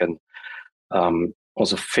where we can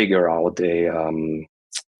also figure out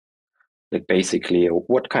like basically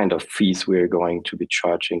what kind of fees we're going to be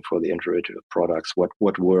charging for the individual products,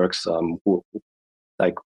 what works,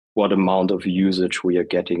 like what amount of usage we are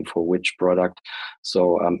getting for which product.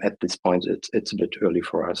 So at this point, it's a bit early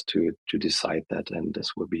for us to decide that, and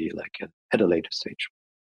this will be like at a later stage.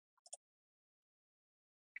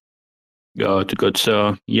 Good.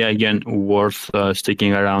 So yeah, again, worth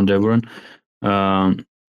sticking around, everyone.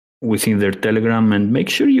 Within their Telegram, and make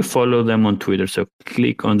sure you follow them on Twitter. So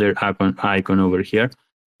click on their icon over here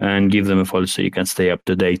and give them a follow so you can stay up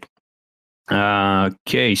to date.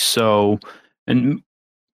 Okay, so and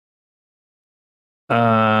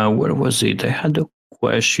where was it? I had a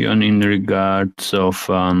question in regards of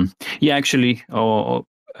actually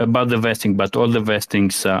about the vesting, but all the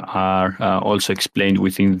vestings are also explained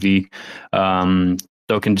within the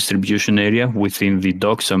token distribution area within the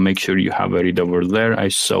doc, so make sure you have a read over there. I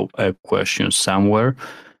saw a question somewhere.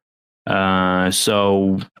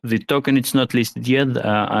 So the token, it's not listed yet.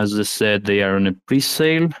 As I said, they are on a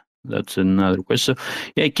pre-sale. That's another question. So,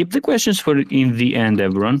 yeah, keep the questions for in the end,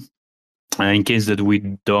 everyone. In case that we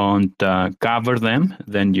don't cover them,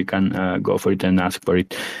 then you can go for it and ask for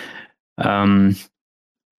it.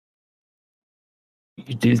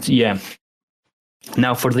 It is, yeah.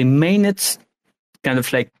 Now for the mainnet, kind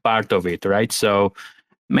of like part of it, right? So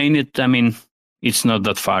mainnet, I mean, it's not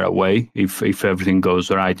that far away if everything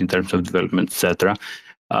goes right in terms of development, etc.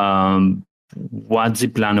 what's the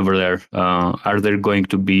plan over there? Are there going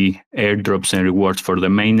to be airdrops and rewards for the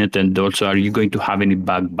mainnet? And also, are you going to have any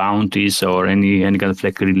bug bounties or any kind of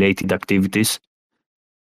like related activities?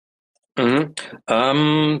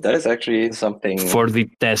 That is actually something for the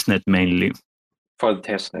testnet mainly. For the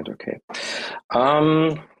testnet, okay.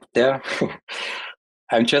 There,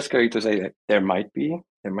 I'm just going to say that there might be.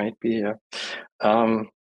 Yeah.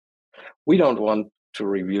 We don't want to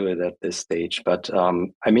reveal it at this stage, but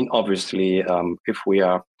I mean, obviously, if we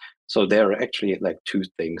are, so there are actually like two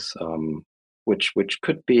things which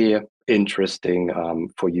could be interesting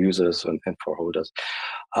for users and for holders.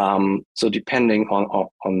 So depending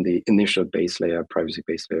on the initial base layer, privacy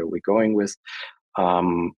base layer we're going with,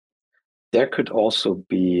 there could also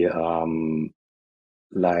be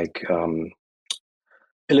like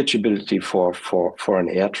eligibility for an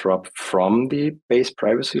airdrop from the base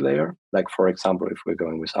privacy layer. Like, for example, if we're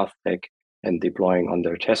going with Aztec and deploying on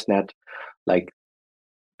their testnet, like,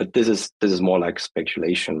 but this is more like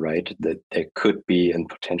speculation, right? That there could be a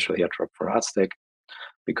potential airdrop for Aztec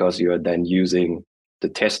because you are then using the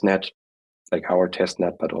testnet, like our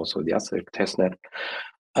testnet, but also the Aztec testnet.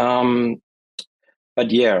 But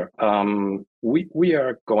yeah, we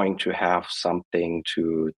are going to have something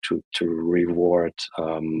to reward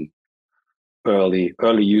early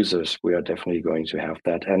users. We are definitely going to have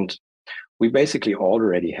that, and we basically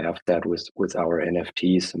already have that with our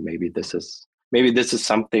NFTs. And maybe this is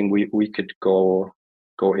something we could go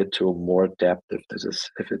into more depth if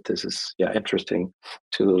this is interesting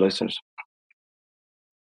to the listeners.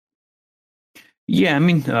 Yeah, I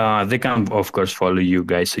mean, they can, of course, follow you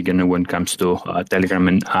guys again when it comes to Telegram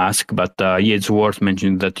and Ask. But yeah, it's worth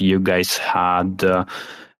mentioning that you guys had an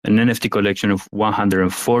NFT collection of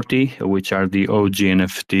 140, which are the OG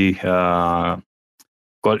NFT.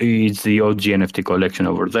 It's the OG NFT collection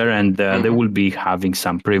over there, and they will be having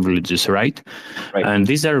some privileges, right? Right. And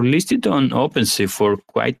these are listed on OpenSea for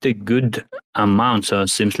quite a good amount. So it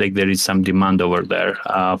seems like there is some demand over there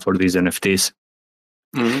for these NFTs.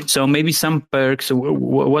 So maybe some perks.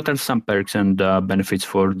 What are some perks and benefits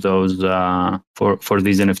for those for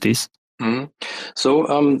these NFTs? So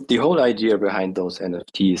the whole idea behind those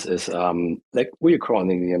NFTs is like we're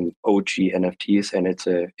calling them OG NFTs, and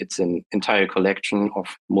it's an entire collection of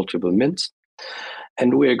multiple mints,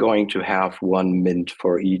 and we're going to have one mint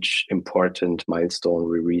for each important milestone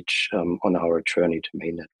we reach on our journey to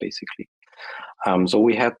mainnet, basically. So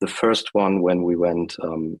we had the first one when we went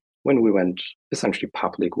essentially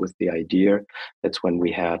public with the idea. That's when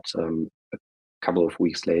we had a couple of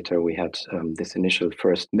weeks later we had this initial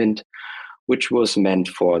first mint, which was meant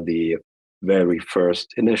for the very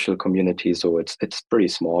first initial community. So it's pretty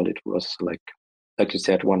small. It was like you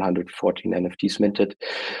said, 114 NFTs minted,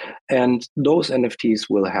 and those NFTs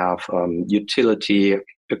will have utility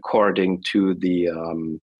according to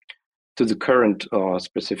the current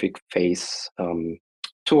specific phase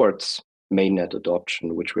towards mainnet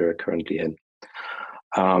adoption, which we are currently in.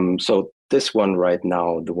 So this one right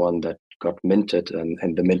now, the one that got minted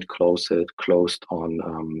and the mint closed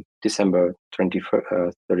on December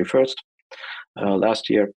 31st last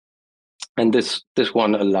year, and this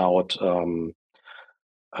one allowed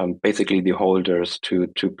basically the holders to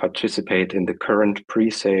participate in the current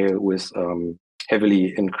pre-sale with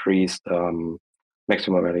heavily increased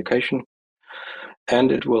maximum allocation.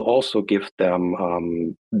 And it will also give them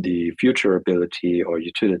the future ability or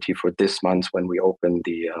utility for this month when we open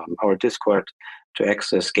our Discord to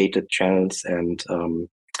access gated channels and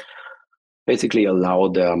basically allow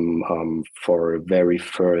them for very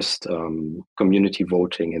first community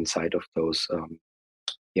voting inside of those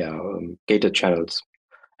gated channels,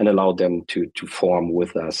 and allow them to form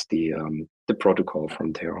with us the protocol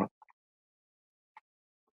from there on.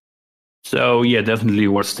 So yeah, definitely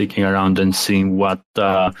worth sticking around and seeing what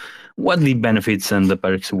the benefits and the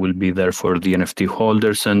perks will be there for the NFT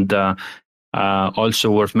holders. And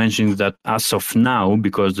also worth mentioning that as of now,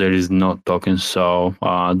 because there is no token, so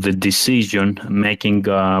the decision making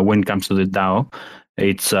when it comes to the DAO,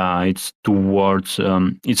 it's towards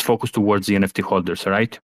it's focused towards the NFT holders,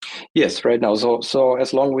 right? Yes, right now. So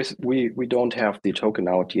as long as we don't have the token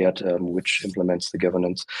out yet, which implements the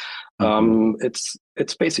governance,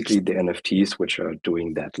 it's basically the NFTs which are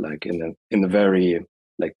doing that, like in a very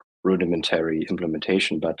like rudimentary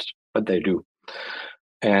implementation, but they do.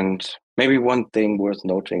 And maybe one thing worth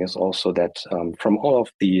noting is also that from all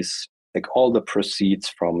of these, like all the proceeds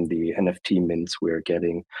from the NFT mints we're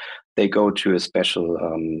getting, they go to a special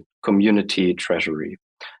community treasury.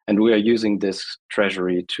 And we are using this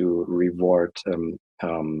treasury to reward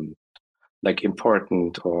like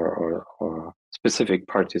important or specific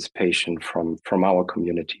participation from our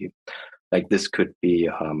community. like this could be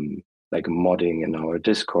like modding in our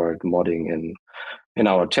Discord, modding in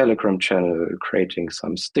our Telegram channel, creating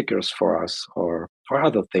some stickers for us, or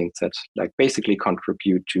other things that like basically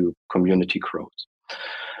contribute to community growth.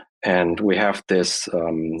 And we have this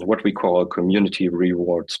what we call a community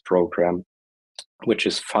rewards program, which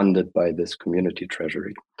is funded by this community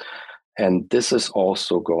treasury. And this is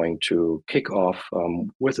also going to kick off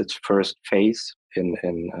with its first phase in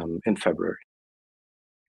February.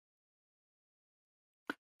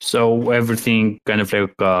 So everything kind of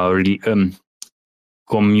like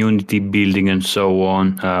community building and so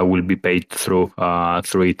on will be paid through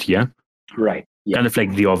it, yeah? Right. Yeah. Kind of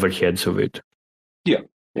like the overheads of it. Yeah.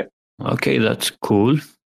 Yeah. Okay, that's cool.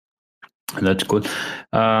 That's cool.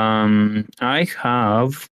 I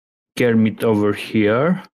have Kermit over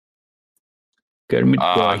here. Kermit, go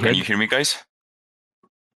ahead. Can you hear me, guys?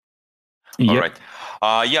 Yep. All right.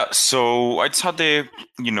 Yeah. So I just had a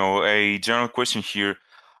general question here.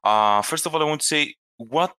 First of all, I want to say,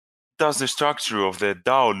 what does the structure of the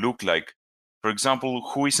DAO look like? For example,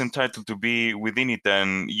 who is entitled to be within it,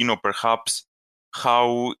 and perhaps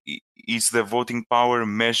how is the voting power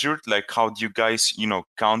measured? Like, how do you guys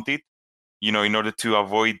count it? In order to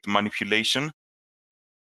avoid manipulation.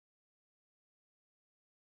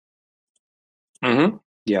 Mm-hmm.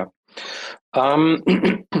 Yeah.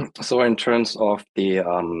 So in terms of the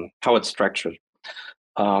how it's structured,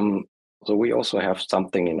 so we also have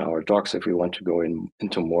something in our docs if we want to go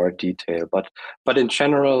into more detail. But in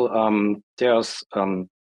general, there's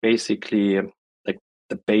basically like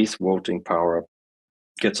the base voting power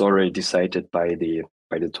gets already decided by the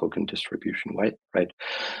token distribution, right? Right.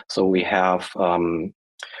 So we have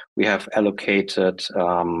allocated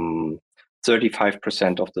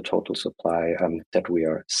 35% of the total supply that we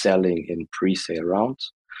are selling in pre-sale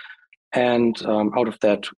rounds, and out of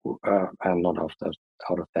that, and not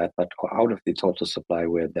out of that, but out of the total supply,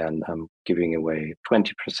 we're then giving away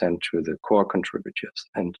 20% to the core contributors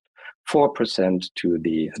and 4% to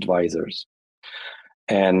the advisors,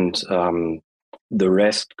 and the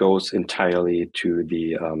rest goes entirely to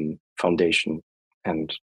the foundation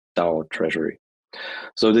and DAO treasury.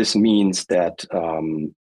 So this means that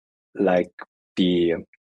like the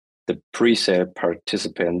pre-sale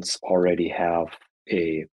participants already have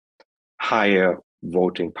a higher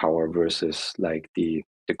voting power versus like the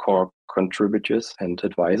core contributors and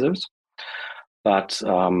advisors. But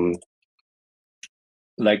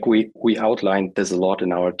like we outlined this a lot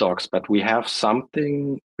in our docs, but we have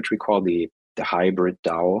something which we call the hybrid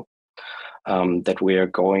DAO that we are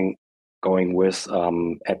going with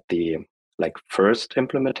at the like first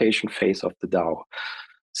implementation phase of the DAO.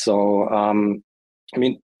 So I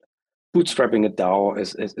mean, bootstrapping a DAO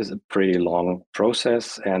is a pretty long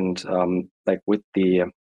process, and like with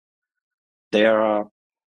there are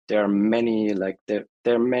many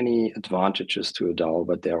many advantages to a DAO,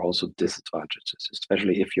 but there are also disadvantages,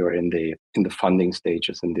 especially if you're in the funding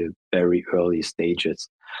stages, in the very early stages.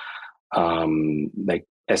 Like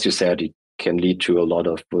as you said, it can lead to a lot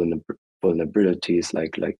of vulnerabilities,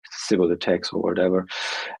 like civil attacks or whatever,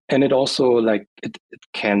 and it also like it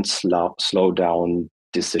can slow down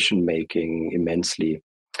decision making immensely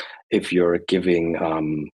if you're giving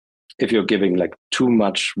like too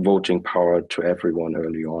much voting power to everyone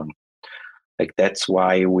early on. Like that's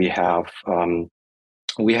why we have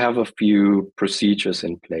a few procedures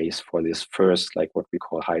in place for this first, like what we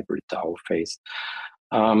call hybrid DAO phase.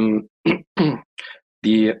 I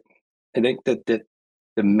think that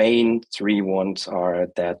the main three ones are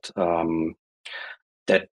that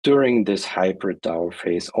that during this hybrid DAO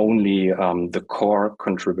phase, only the core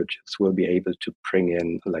contributors will be able to bring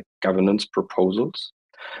in like governance proposals,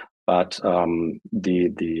 but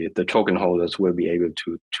the token holders will be able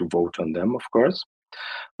to vote on them, of course.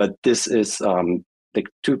 But this is like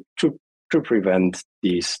to prevent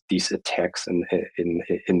these attacks in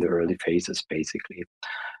the early phases, basically.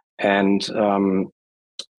 And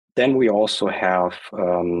then we also have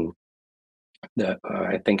I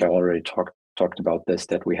think I already talked about this,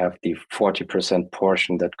 that we have the 40%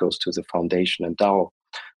 portion that goes to the foundation and DAO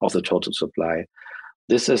of the total supply.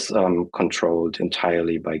 This is controlled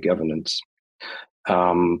entirely by governance.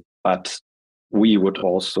 But we would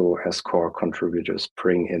also, as core contributors,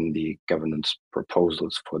 bring in the governance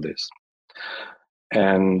proposals for this.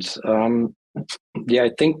 And yeah,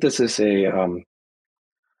 I think this is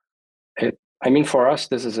I mean, for us,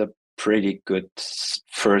 this is a pretty good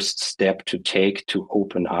first step to take to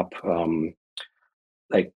open up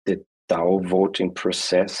like the DAO voting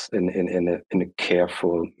process in a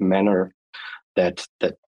careful manner that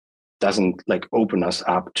doesn't like open us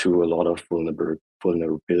up to a lot of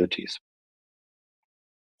vulnerabilities.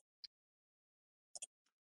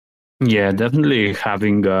 Yeah, definitely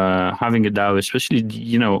having having a DAO, especially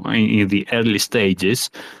in the early stages,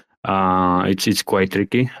 it's quite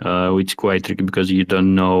tricky. It's quite tricky because you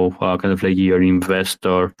don't know kind of like your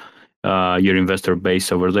investor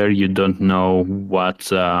base over there. You don't know what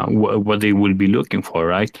they will be looking for,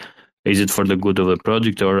 right? Is it for the good of the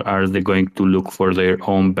project, or are they going to look for their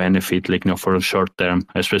own benefit, like for a short term,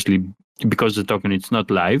 especially because the token it's not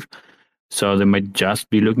live. So they might just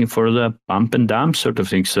be looking for the pump and dump sort of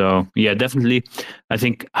thing. So yeah, definitely, I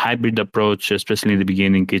think hybrid approach, especially in the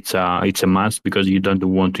beginning, it's a must because you don't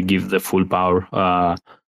want to give the full power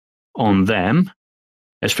on them.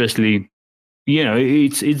 Especially,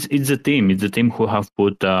 it's a team. It's a team who have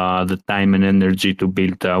put the time and energy to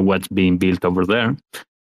build what's being built over there.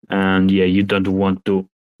 And yeah, you don't want to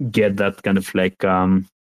get that kind of like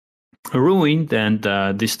ruined and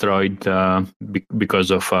destroyed because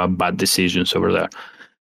of bad decisions over there.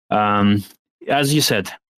 Um, as you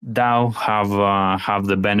said, DAO have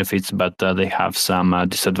the benefits, but they have some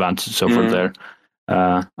disadvantages over there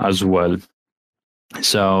as well.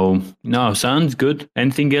 So no, sounds good.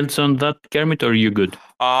 Anything else on that, Kermit, or are you good?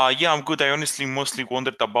 Yeah, I'm good. I honestly mostly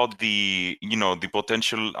wondered about the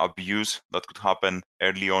potential abuse that could happen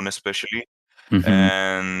early on, especially.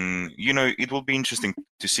 And it will be interesting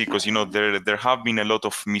to see because there have been a lot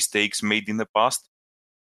of mistakes made in the past,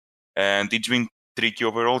 and it's been tricky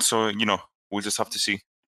overall. So we'll just have to see.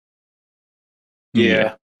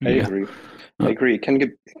 Yeah, I agree. I agree. It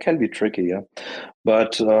can be tricky, yeah.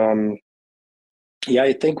 But yeah,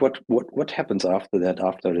 I think what happens after that,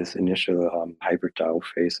 after this initial hybrid DAO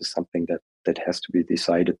phase, is something that has to be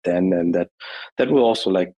decided then, and that will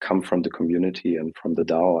also like come from the community and from the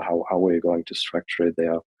DAO. How we're going to structure it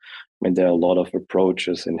there. I mean, there are a lot of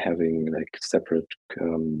approaches in having like separate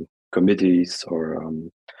committees or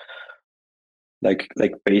like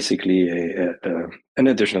basically an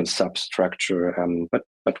additional substructure.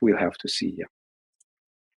 But we'll have to see. Yeah.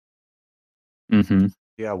 Mm-hmm.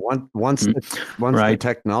 Yeah, once the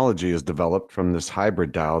technology is developed from this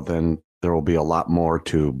hybrid DAO, then there will be a lot more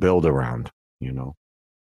to build around,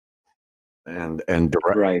 and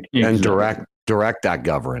direct that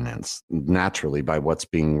governance naturally by what's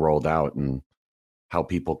being rolled out and how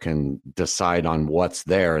people can decide on what's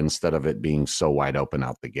there instead of it being so wide open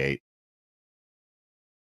out the gate.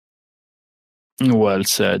 Well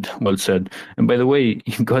said. Well said. And by the way,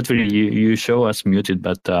 Godfrey, you show us muted,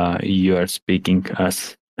 but you are speaking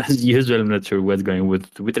as usual. I'm not sure what's going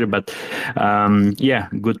with Twitter, but yeah,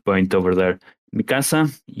 good point over there.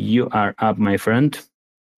 Mikasa, you are up, my friend.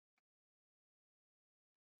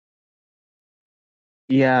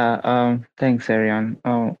 Yeah, thanks, Arian.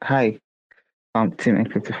 Hi, Team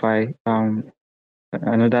Encryptify.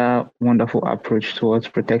 Another wonderful approach towards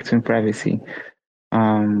protecting privacy.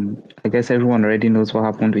 I guess everyone already knows what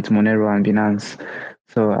happened with Monero and Binance.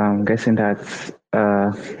 So I'm guessing that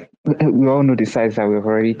we all know the sides that we've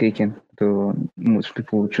already taken, though most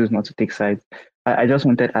people choose not to take sides. I just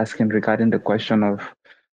wanted asking regarding the question of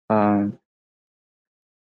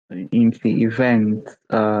in the event,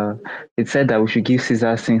 it said that we should give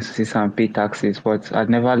Caesar things to Caesar and pay taxes, but I'd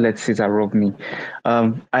never let Caesar rob me.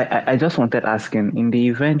 I just wanted asking, in the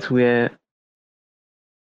event where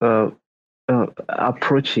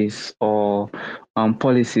approaches or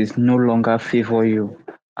policies no longer favor you,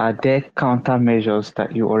 are there countermeasures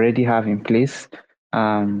that you already have in place?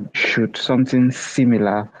 Should something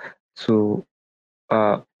similar to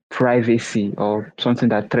privacy or something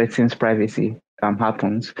that threatens privacy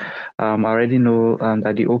happens, I already know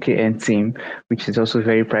that the OKN team, which is also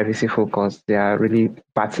very privacy focused, they are really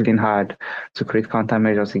battling hard to create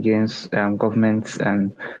countermeasures against governments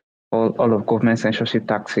and all of government censorship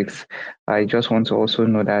tactics. I just want to also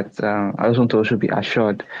know that I just want to also be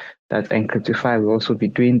assured that Encryptify will also be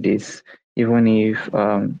doing this, even if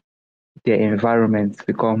their environment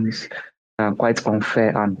becomes quite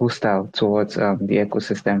unfair and hostile towards the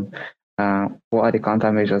ecosystem. What are the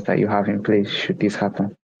countermeasures that you have in place should this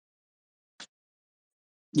happen?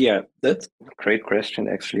 Yeah, that's a great question,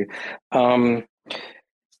 actually.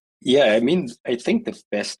 Yeah, I mean, I think the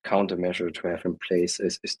best countermeasure to have in place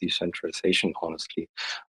is decentralization, honestly.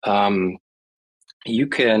 You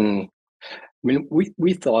can, I mean,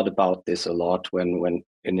 we thought about this a lot when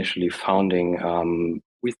initially founding.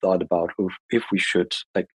 We thought about if we should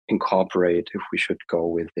like incorporate, if we should go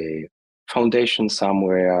with a foundation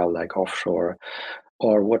somewhere like offshore,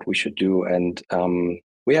 or what we should do. And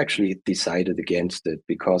we actually decided against it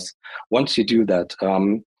because once you do that,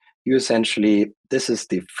 you essentially, this is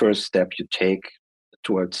the first step you take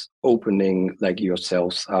towards opening like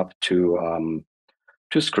yourselves up to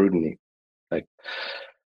scrutiny. Like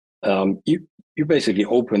you you basically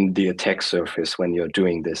open the attack surface when you're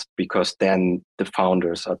doing this, because then the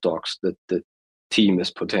founders are doxxed, the team is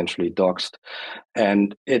potentially doxxed,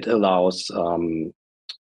 and it allows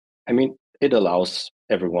it allows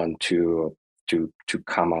everyone to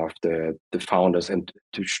come after the founders and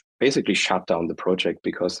to basically shut down the project,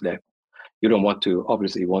 because you don't want to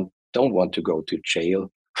don't want to go to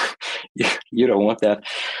jail. You don't want that.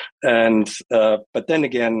 And but then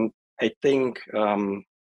again, I think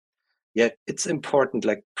it's important.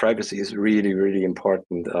 Like, privacy is really, really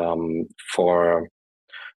important for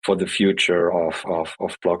the future of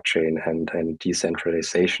blockchain and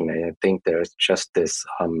decentralization. And I think there's just this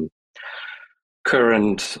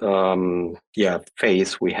current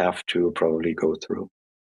phase we have to probably go through.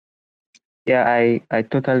 Yeah, I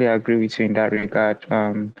totally agree with you in that regard.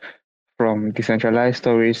 From decentralized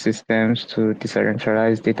storage systems to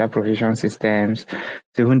decentralized data provision systems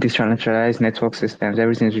to even decentralized network systems,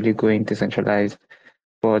 everything's really going decentralized.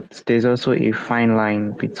 But there's also a fine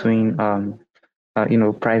line between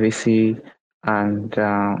privacy and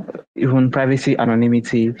even privacy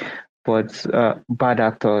anonymity, but bad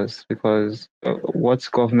actors, because what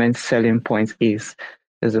government selling point is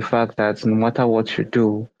the fact that no matter what you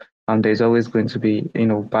do, there's always going to be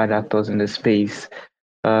bad actors in the space.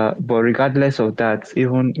 But regardless of that,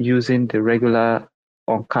 even using the regular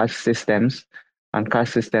on cash systems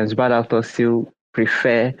bad actors still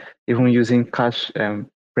prefer even using cash,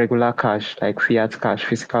 regular cash, like fiat cash,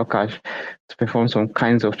 physical cash, to perform some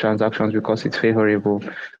kinds of transactions because it's favorable.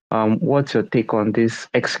 What's your take on this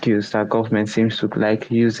excuse that government seems to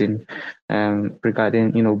like using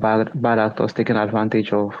regarding bad actors taking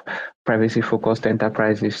advantage of privacy-focused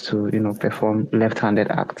enterprises to perform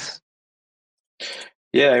left-handed acts?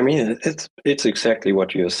 Yeah, I mean, it's exactly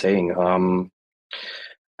what you're saying.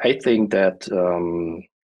 I think that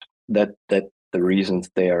that the reasons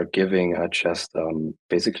they are giving are just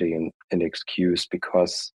basically an excuse,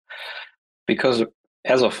 because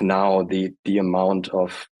as of now, the amount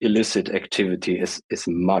of illicit activity is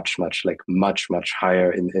much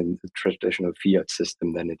higher in the traditional fiat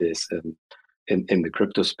system than it is in the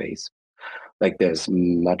crypto space. Like, there's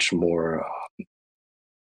much more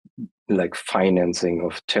like financing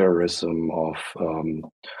of terrorism, of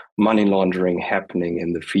money laundering happening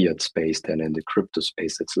in the fiat space than in the crypto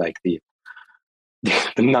space. It's like the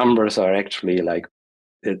numbers are actually like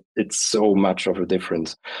it's so much of a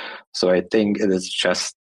difference. So I think it is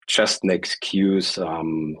just an excuse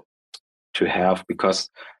to have, because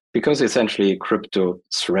essentially crypto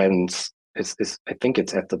trends is I think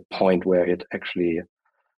it's at the point where it actually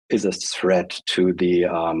is a threat to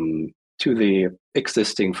the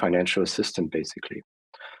existing financial system. Basically,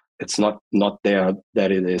 it's not there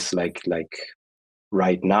that it is like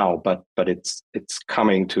right now, but it's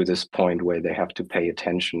coming to this point where they have to pay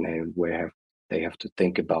attention, and where they have to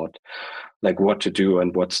think about like what to do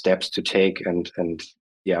and what steps to take. And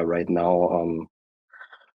right now,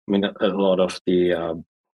 I mean, a lot of the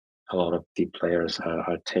players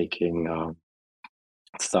are taking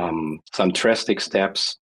some drastic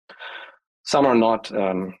steps. Some are not.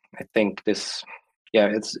 I think this,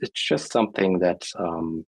 it's just something that,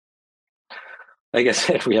 like I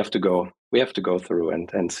said, we have to go through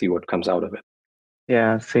and see what comes out of it.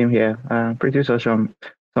 Yeah, same here. Pretty sure some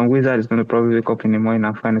wizard is going to probably wake up in the morning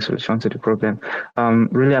and find a solution to the problem.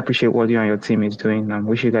 Really appreciate what you and your team is doing.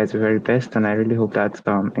 Wish you guys the very best, and I really hope that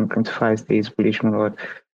Encryptify stays bullish mode.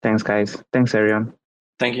 Thanks, guys. Thanks, everyone.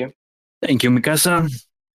 Thank you. Thank you, Mikasa.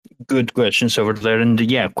 Good questions over there, and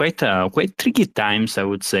yeah, quite tricky times, I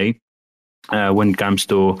would say, when it comes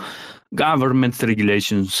to government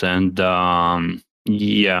regulations and and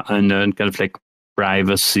kind of like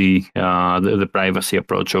privacy, the privacy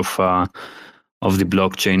approach of the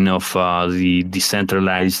blockchain, of the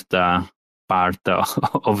decentralized part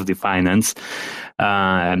of the finance.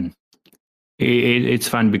 It's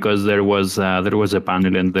fun because there was a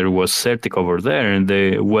panel and there was Certic over there, and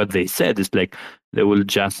what they said is like they will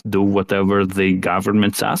just do whatever the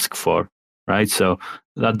governments ask for, right? So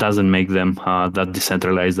that doesn't make them that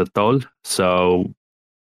decentralized at all. So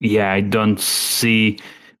yeah, I don't see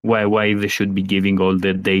why they should be giving all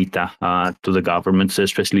the data to the governments,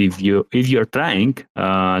 especially if you're trying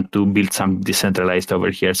to build some decentralized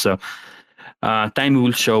over here. So time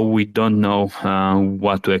will show. We don't know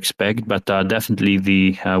what to expect, but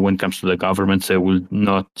definitely when it comes to the governments, they will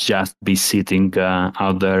not just be sitting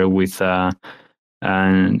out there with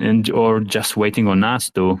and or just waiting on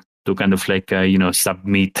us to kind of like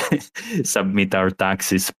submit submit our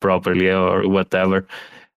taxes properly or whatever.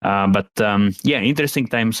 But interesting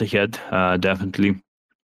times ahead, definitely.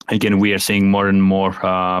 again, we are seeing more and more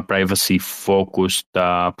privacy-focused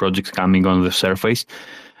projects coming on the surface.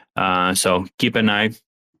 So keep an eye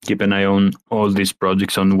on all these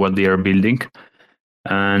projects, on what they are building.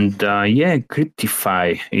 And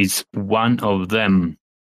Encryptify is one of them.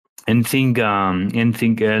 Anything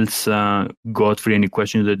else, Godfrey? Any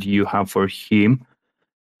questions that you have for him?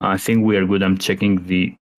 I think we are good. I'm checking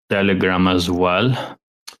the Telegram as well.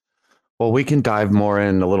 Well, we can dive more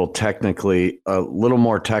in a little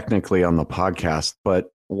more technically on the podcast.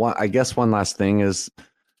 But I guess one last thing is,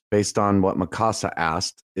 based on what Mikasa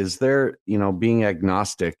asked, is there, being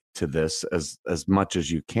agnostic to this as much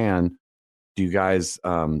as you can, do you guys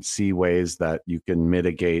see ways that you can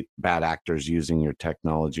mitigate bad actors using your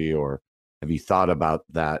technology, or have you thought about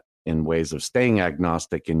that in ways of staying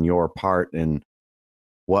agnostic in your part and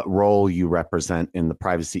what role you represent in the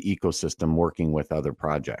privacy ecosystem working with other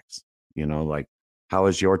projects? Like, how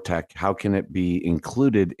is your tech, how can it be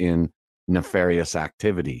included in nefarious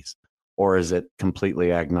activities? Or is it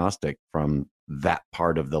completely agnostic from that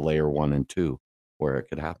part of the layer 1 and 2 where it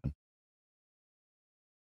could happen?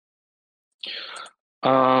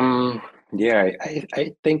 Yeah,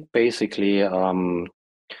 I think basically,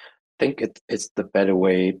 think it's the better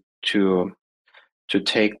way to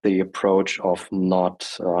take the approach of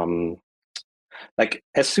not like,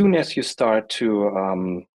 as soon as you start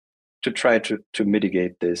to try to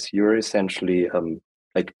mitigate this, you're essentially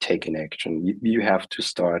like taking action. You have to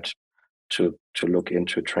start to look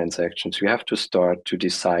into transactions. You have to start to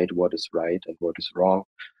decide what is right and what is wrong.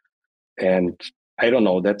 And I don't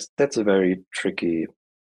know, that's a very tricky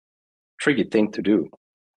thing to do.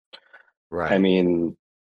 Right. I mean,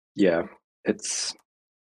 yeah,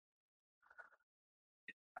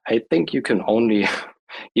 I think you can only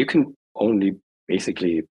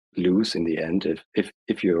basically lose in the end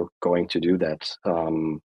if you're going to do that.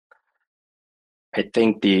 I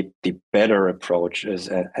think the better approach is,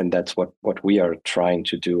 and that's what we are trying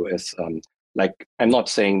to do, is like, I'm not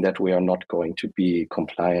saying that we are not going to be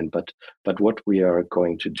compliant, but what we are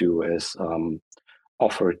going to do is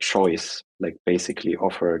offer choice, like basically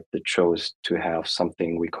offer the choice to have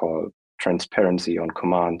something we call transparency on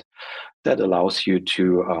command, that allows you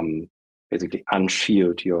to basically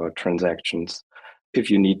unshield your transactions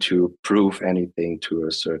if you need to prove anything to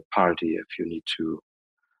a third party, if you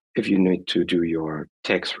need to do your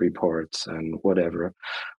tax reports and whatever.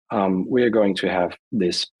 We are going to have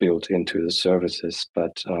this built into the services,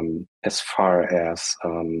 but as far as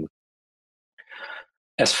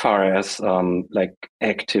like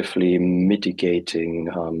actively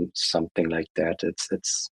mitigating something like that,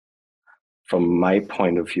 it's from my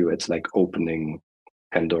point of view, it's like opening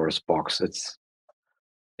Pandora's box.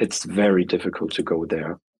 It's very difficult to go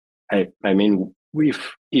there. I mean, we've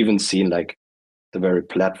even seen like the very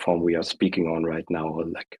platform we are speaking on right now,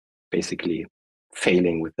 like basically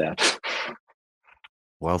failing with that.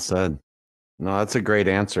 Well said. No, that's a great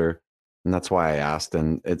answer. And that's why I asked.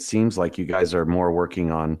 And it seems like you guys are more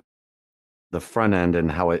working on the front end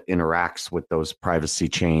and how it interacts with those privacy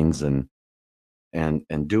chains and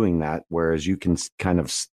doing that, whereas you can kind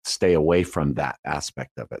of stay away from that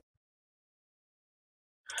aspect of it.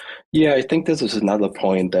 Yeah, I think this is another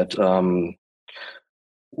point that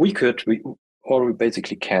we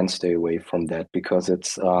basically can stay away from that, because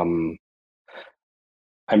it's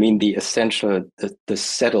I mean, the essential the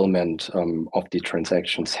settlement of the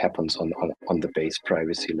transactions happens on the base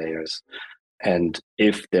privacy layers, and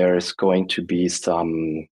if there's going to be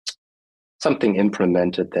something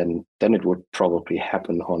implemented, then it would probably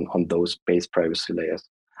happen on those base privacy layers.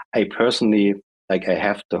 I personally, like, I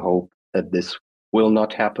have the hope that this will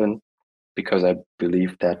not happen, because I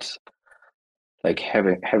believe that like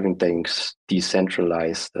having things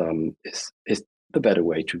decentralized is the better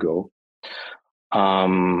way to go.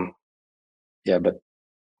 Yeah, but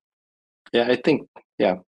yeah, I think,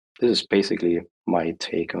 yeah, this is basically my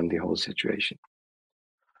take on the whole situation.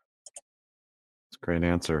 That's a great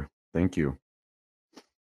answer. Thank you.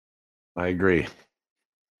 I agree.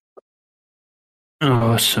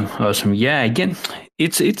 Awesome. Yeah, again,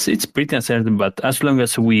 it's pretty uncertain, but as long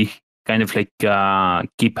as we kind of like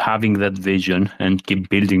keep having that vision and keep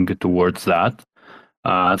building towards that,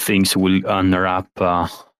 things will unwrap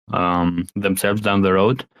themselves down the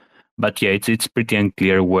road. But yeah, it's pretty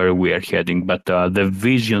unclear where we are heading. But the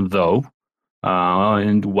vision, though,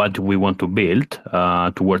 and what we want to build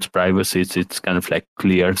towards privacy, it's kind of like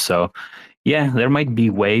clear. So yeah, there might be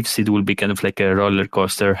waves. It will be kind of like a roller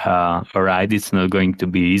coaster ride. It's not going to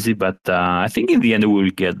be easy, but I think in the end we will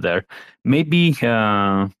get there. Maybe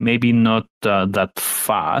not that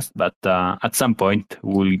fast, but at some point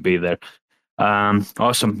we'll be there.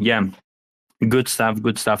 Awesome. Yeah. Good stuff.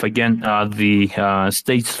 Good stuff. Again, the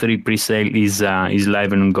stage 3 pre-sale is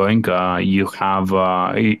live and ongoing. You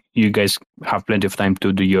guys have plenty of time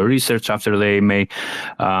to do your research after the AMA.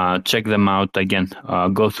 Check them out again.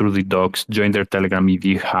 Go through the docs. Join their Telegram if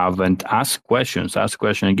you haven't. Ask questions.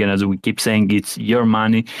 Again, as we keep saying, it's your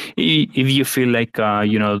money. If you feel like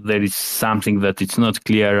there is something that it's not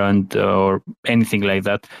clear and or anything like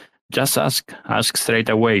that, just ask. Ask straight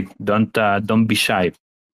away. Don't be shy.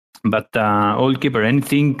 But Allkeeper,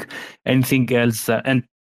 anything else? And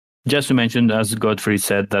just to mention, as Godfrey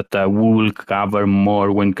said, that we will cover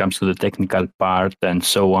more when it comes to the technical part and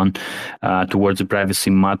so on towards the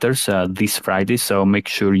privacy matters this Friday. So make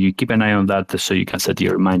sure you keep an eye on that so you can set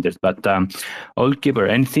your reminders. But Allkeeper,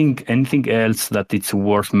 anything else that it's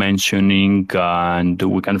worth mentioning and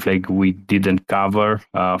we kind of like we didn't cover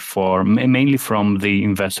for mainly from the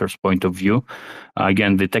investor's point of view?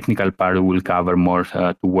 Again, the technical part will cover more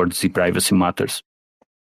towards the privacy matters.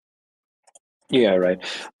 Yeah, right.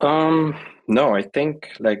 No, I think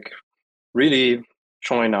really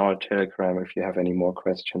join our Telegram if you have any more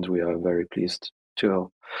questions. We are very pleased to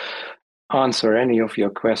answer any of your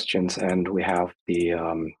questions, and we have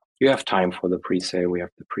you have time for the pre-sale. We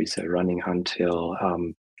have the pre-sale running until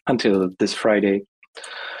this Friday.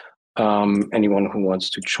 Anyone who wants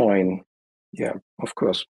to join, yeah, of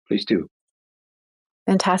course, please do.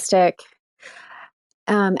 Fantastic.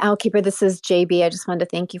 Allkeeper, this is JB. I just wanted to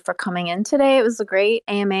thank you for coming in today. It was a great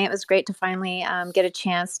AMA. It was great to finally get a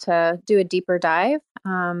chance to do a deeper dive.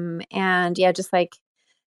 And yeah, just like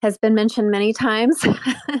has been mentioned many times,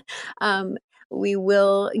 we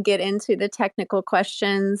will get into the technical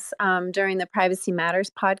questions during the Privacy Matters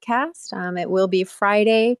podcast. It will be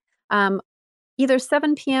Friday, either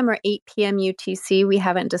 7 p.m. or 8 p.m. UTC. We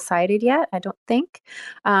haven't decided yet, I don't think.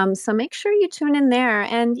 So make sure you tune in there.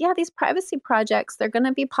 And yeah, these privacy projects, they're going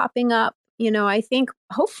to be popping up, I think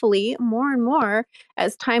hopefully more and more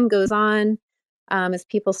as time goes on, as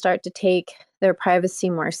people start to take their privacy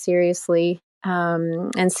more seriously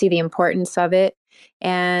and see the importance of it.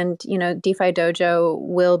 And, DeFi Dojo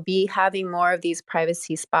will be having more of these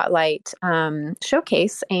privacy spotlight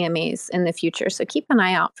showcase AMAs in the future. So keep an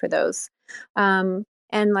eye out for those.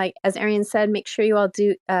 And like, as Arian said, make sure you all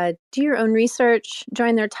do your own research,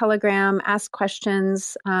 join their Telegram, ask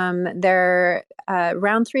questions. Their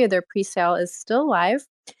round 3 of their pre-sale is still live,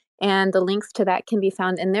 and the links to that can be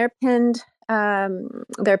found in their pinned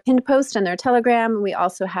post and their Telegram. We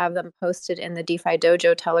also have them posted in the DeFi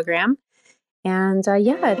Dojo Telegram. And I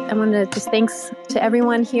want to just thanks to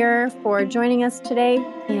everyone here for joining us today.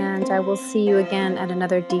 And I will see you again at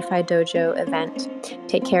another DeFi Dojo event.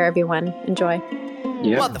 Take care, everyone. Enjoy.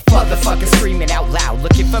 Yeah. Motherfuckers screaming out loud,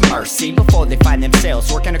 looking for mercy before they find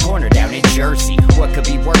themselves working a corner down in Jersey. What could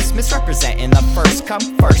be worse? Misrepresenting the first come,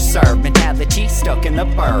 first serve mentality stuck in the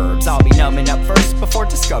burbs. I'll be numbing up first before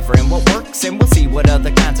discovering what works, and we'll see what other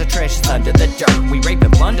kinds of treasures under the dirt. We rape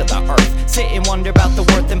and plunder the earth, sit and wonder about the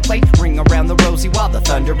worth and play, ring around the rosy while the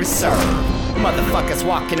thunder is served. Motherfuckers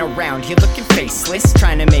walking around here looking faceless,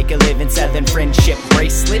 trying to make a living selling friendship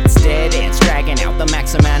bracelets. Dead ends dragging out the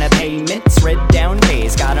max amount of payments. Red down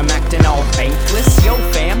days got them acting all bankless. Yo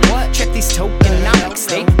fam, what? Check these tokenomics.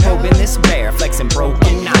 They probing this bear, flexing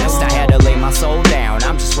broken honest. I had to lay my soul down,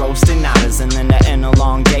 I'm just roasting otters. And then to end a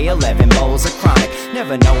long day, 11 bowls of chronic.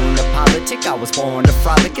 Never known to politic, I was born to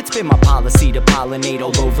frolic. It's been my policy to pollinate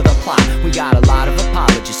all over the plot. We got a lot of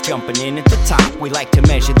apologists jumping in at the top. We like to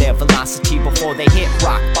measure their velocity before they hit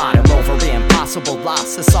rock bottom. Over impossible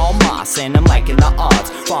loss, it's all moss, and I'm liking the odds.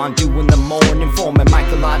 Fondue in the morning, forming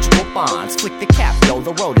mycological bonds. Flick the cap, yo,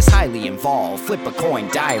 the road is highly involved. Flip a coin,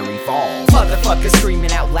 diary evolve. Motherfuckers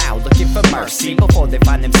screaming out loud, looking for mercy before they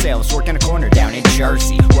find themselves working a corner down in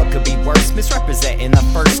Jersey. What could be worse? Misrepresenting the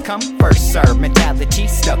first come, first serve mentality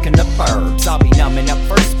stuck in the burbs. I'll be numbing up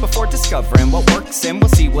first before discovering what works, and we'll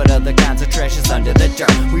see what other kinds of treasures under the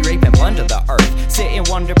dirt. We rape and plunder the earth, sit and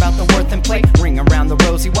wonder about the worth and play, ring around the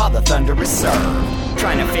rosy while the thunder is served.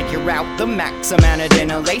 Trying to figure out the max amount of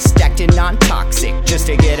dinner lace, stacked in non-toxic, just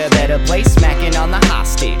to get a better place. Smacking on the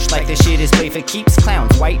hostage, like the shit is play for keeps.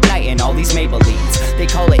 Clowns, white knight, and all these Maybellines. They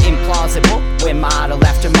call it implausible, when model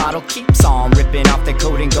after model keeps on ripping off the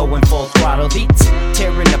coat and going full throttle beats.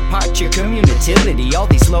 Tearing apart your community, all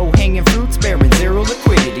these low-hanging fruits bearing zero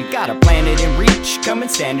liquidity. Got a planet in reach, coming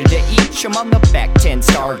standard to each. I'm on the back 10,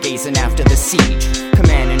 stargazing after the siege.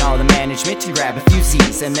 Commanding all the management to grab a few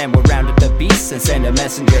Z's, and then we'll round up the beasts and send a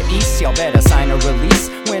messenger east. Y'all better sign a release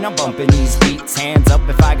when I'm bumping these beats. Hands up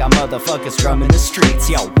if I got motherfuckers drumming the streets.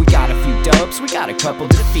 Yo, we got a few dubs, we got a couple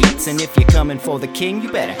defeats, and if you're coming for the king,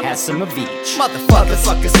 you better have some of each. Motherfuckers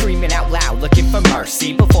Motherfuckers screaming out loud, looking for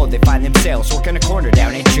mercy before they find themselves working a corner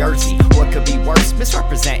down in Jersey. What could be worse?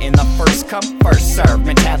 Misrepresenting the first come, first serve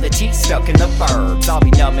mentality stuck in the burbs. I'll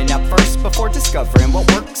be numbing up first before discovering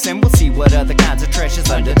what works, and we'll see what other kinds of treasures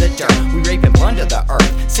under the dirt. We rape and plunder the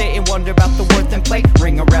earth, sit and wonder about the worth and play.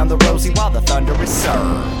 Ring around the rosy while the thunder is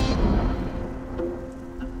served.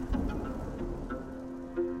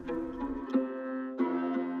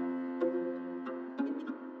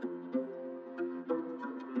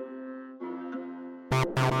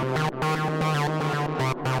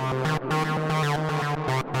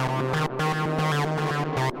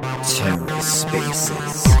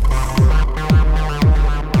 TerraSpaces.